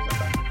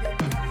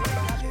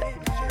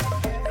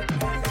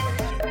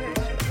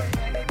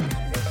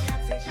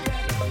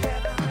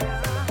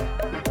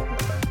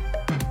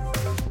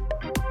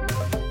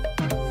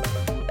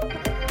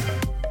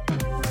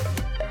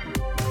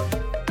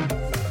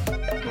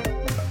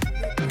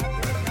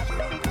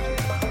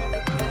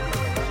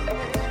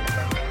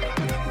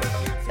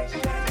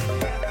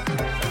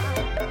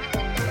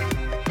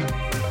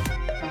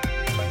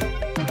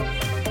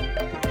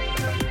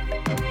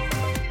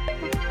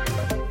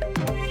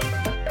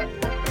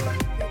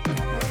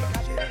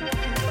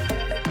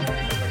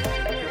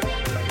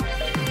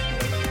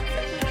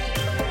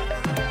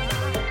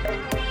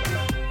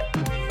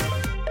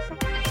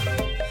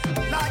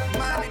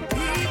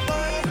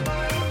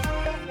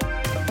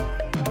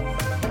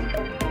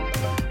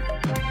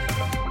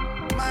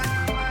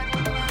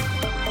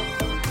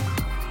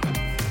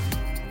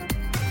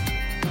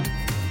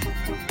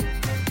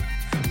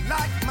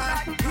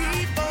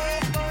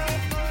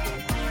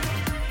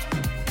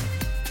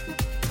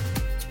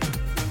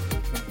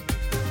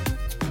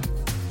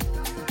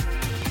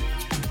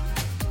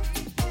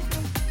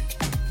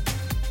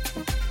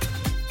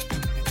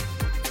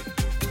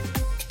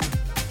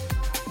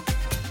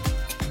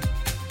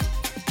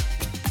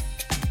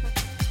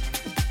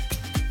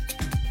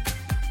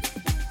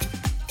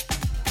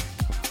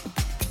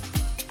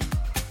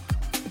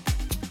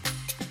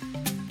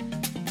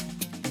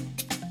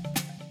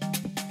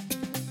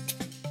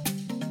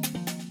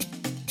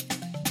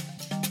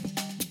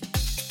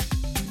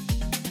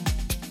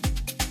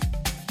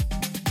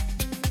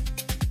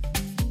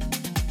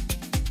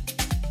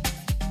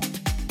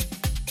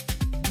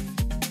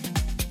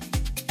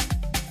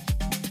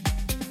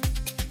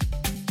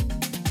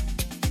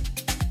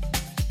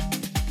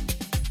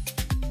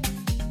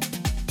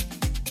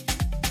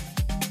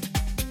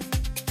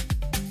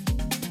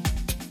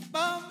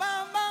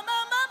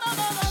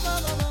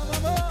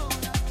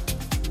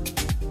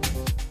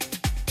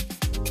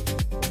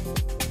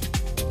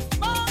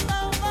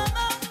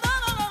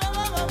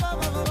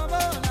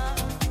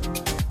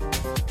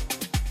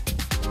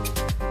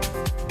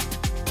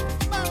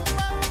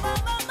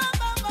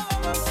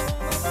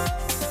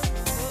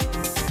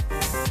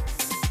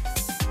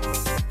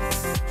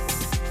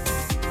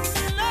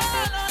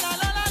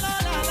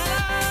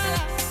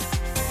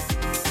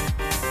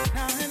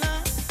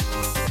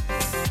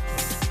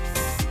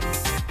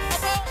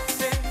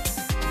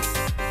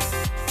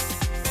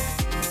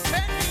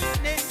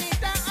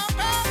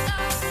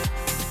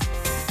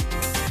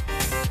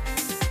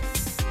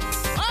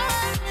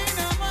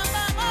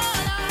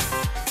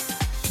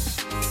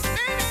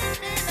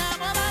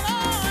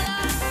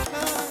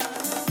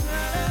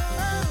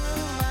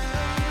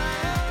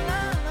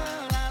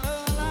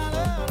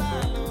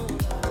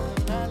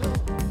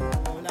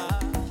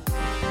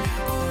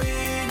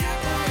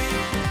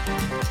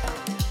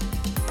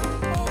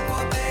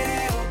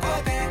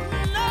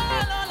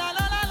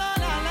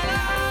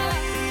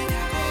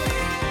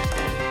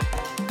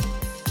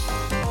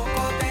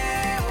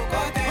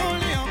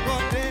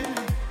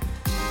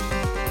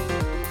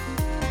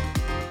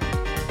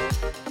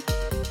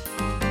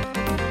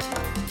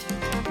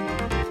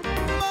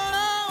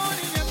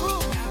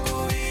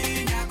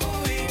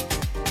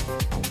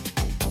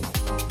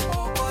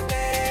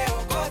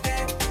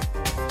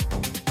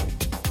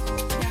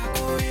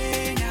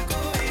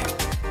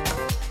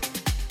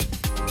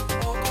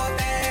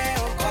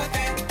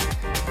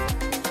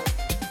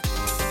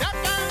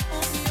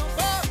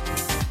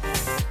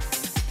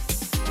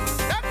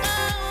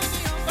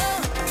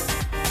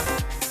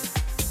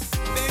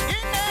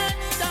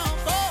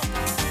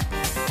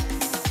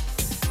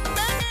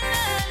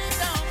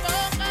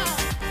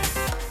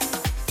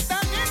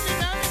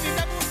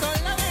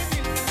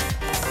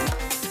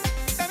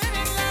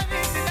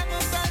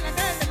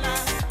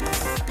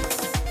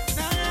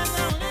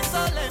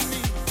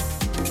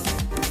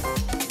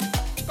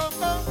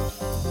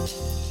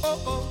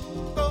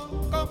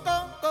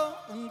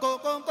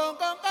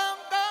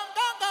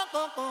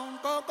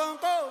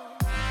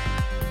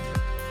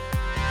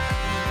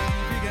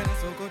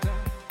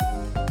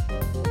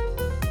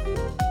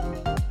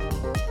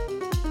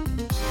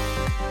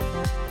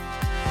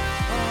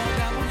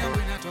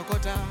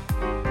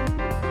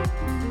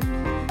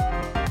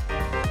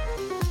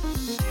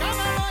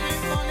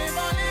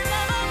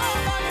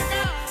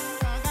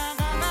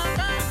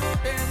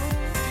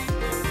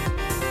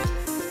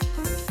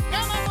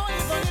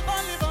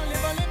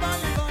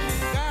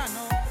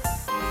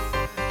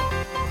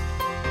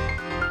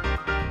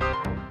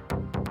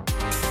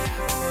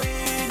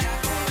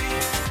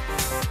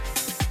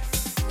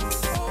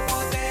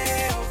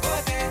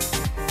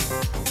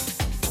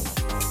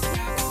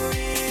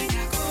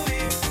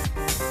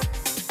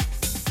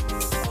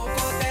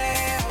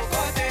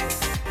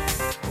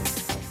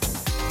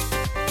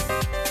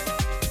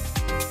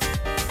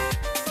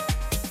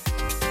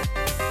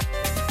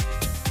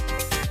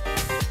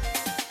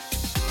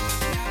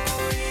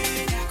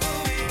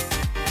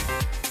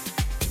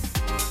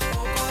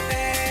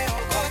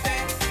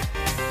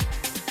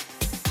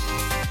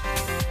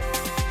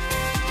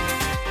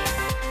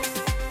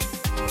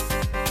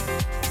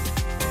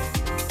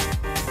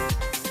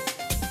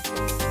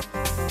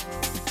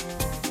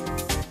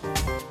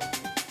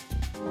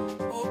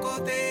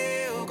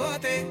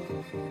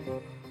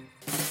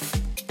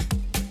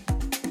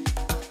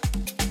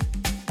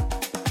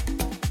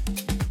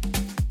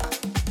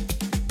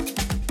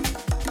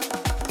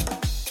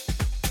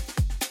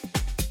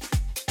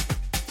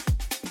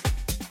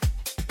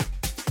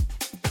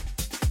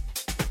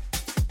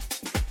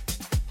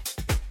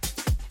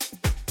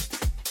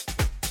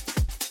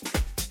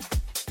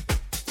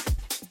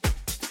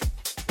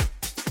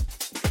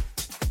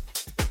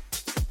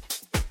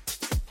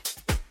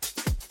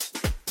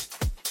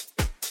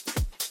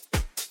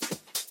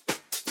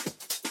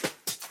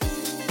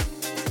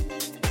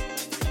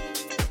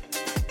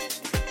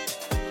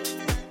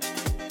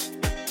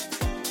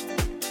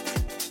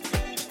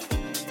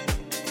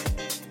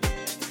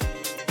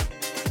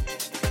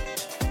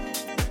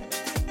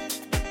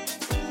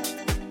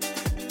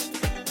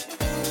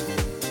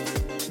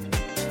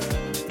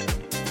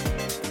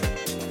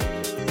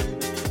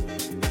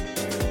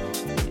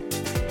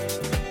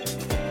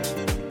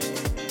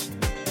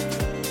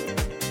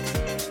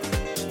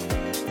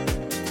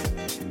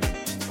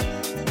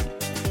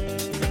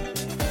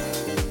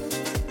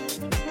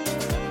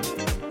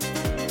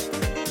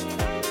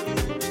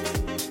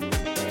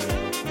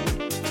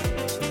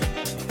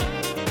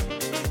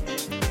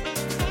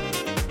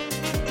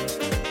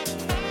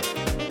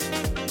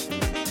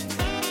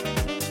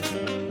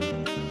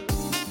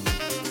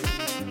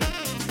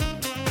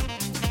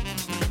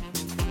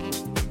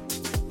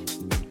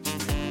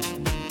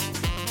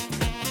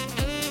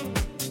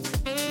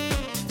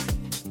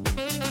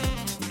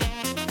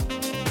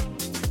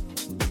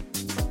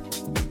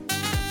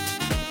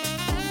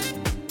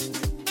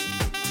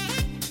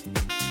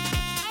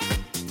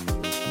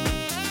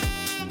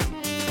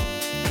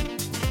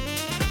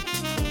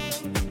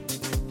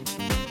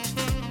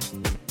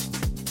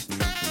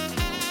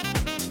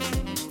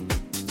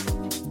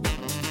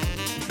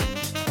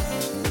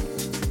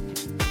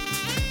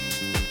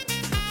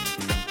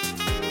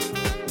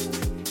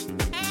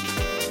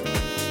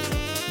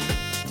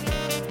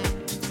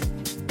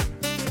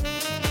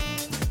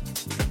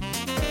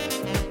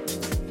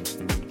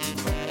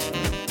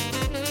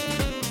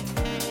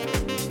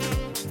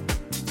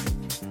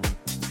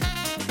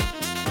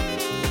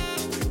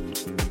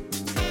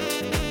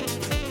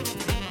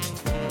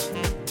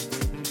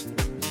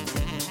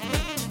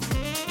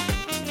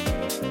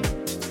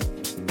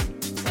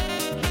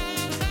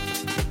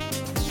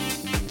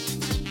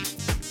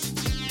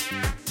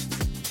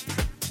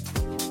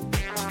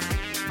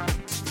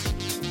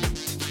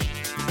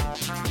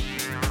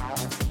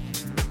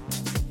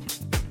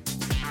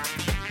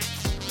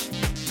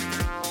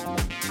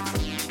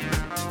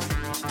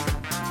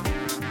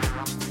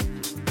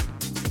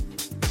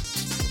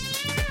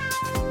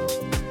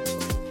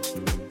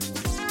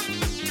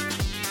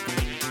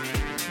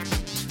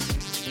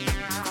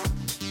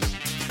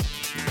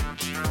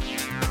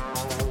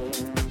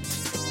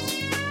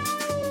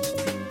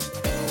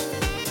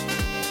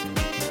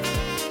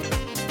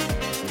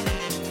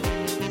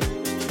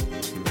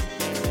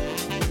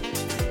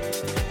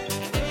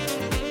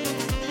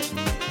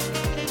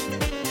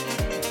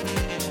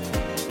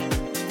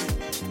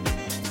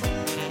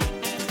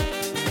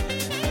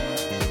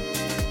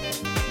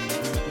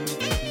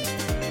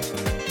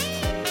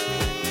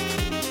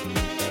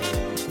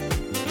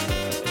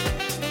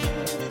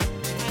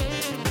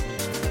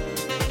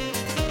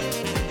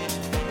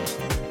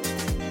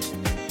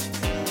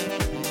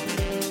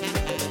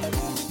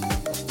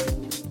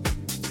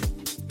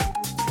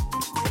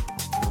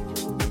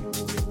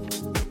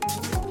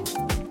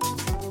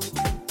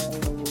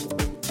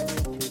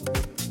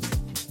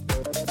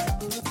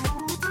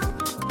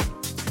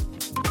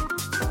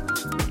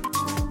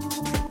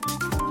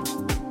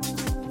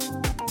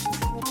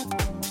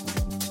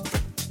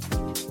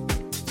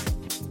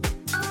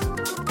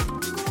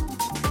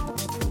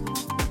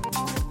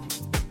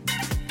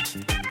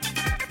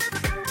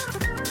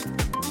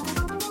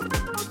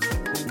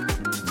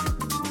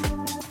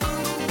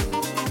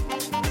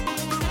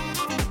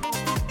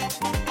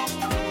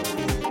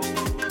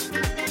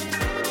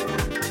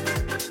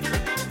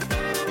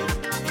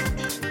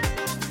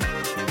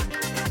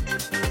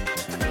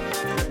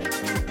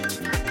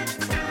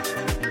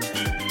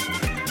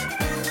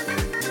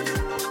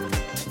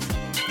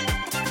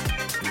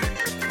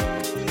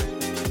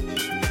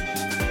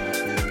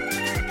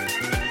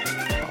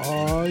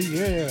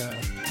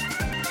 yeah.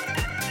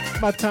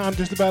 My time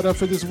just about up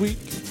for this week.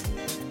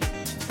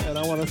 And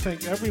I want to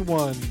thank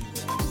everyone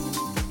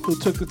who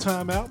took the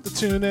time out to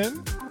tune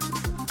in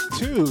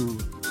to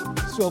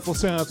Soulful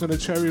Sounds in the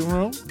Cherry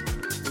Room,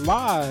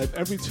 live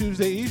every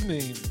Tuesday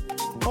evening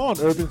on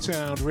Urban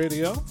Sound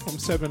Radio from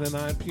 7 to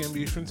 9 p.m.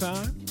 Eastern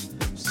Time,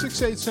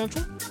 6-8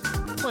 Central,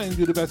 playing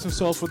you the best of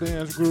soulful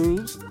dance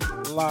grooves,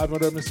 live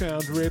on Urban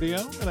Sound Radio.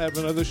 And I have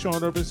another show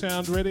on Urban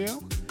Sound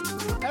Radio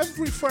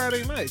every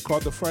Friday night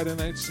called the Friday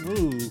Night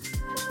Smooth,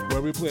 where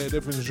we play a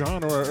different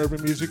genre of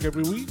urban music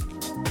every week.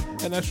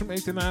 And that's from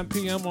 8 to 9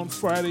 p.m. on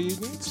Friday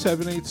evening,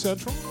 7-8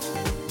 Central.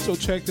 So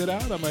check that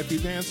out. I might be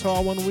dance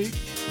hall one week,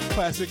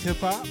 classic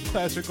hip-hop,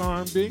 classic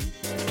R&B.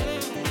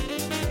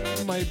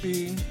 Might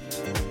be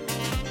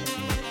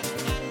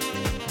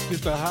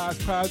just a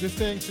hodgepodge of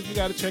things, so you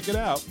got to check it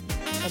out.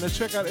 And to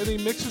check out any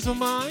mixes of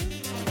mine,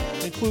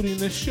 including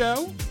this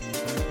show,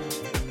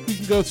 you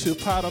can go to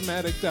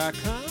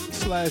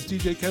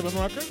podomatic.com/DJ Kevin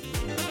Rucker.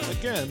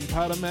 Again,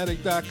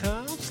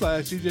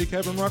 podomatic.com/DJ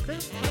Kevin Rucker.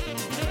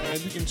 And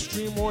you can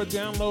stream or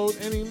download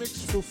any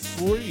mix for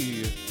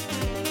free.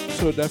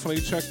 So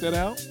definitely check that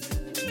out.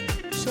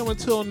 So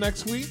until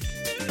next week,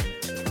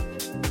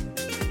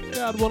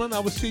 God willing, I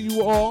will see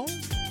you all.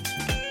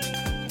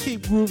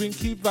 Keep grooving,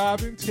 keep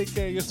vibing, take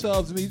care of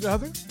yourselves and each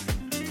other.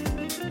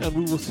 And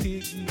we will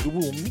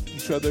meet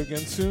each other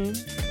again soon.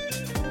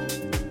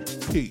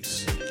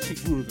 Peace.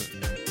 Keep grooving.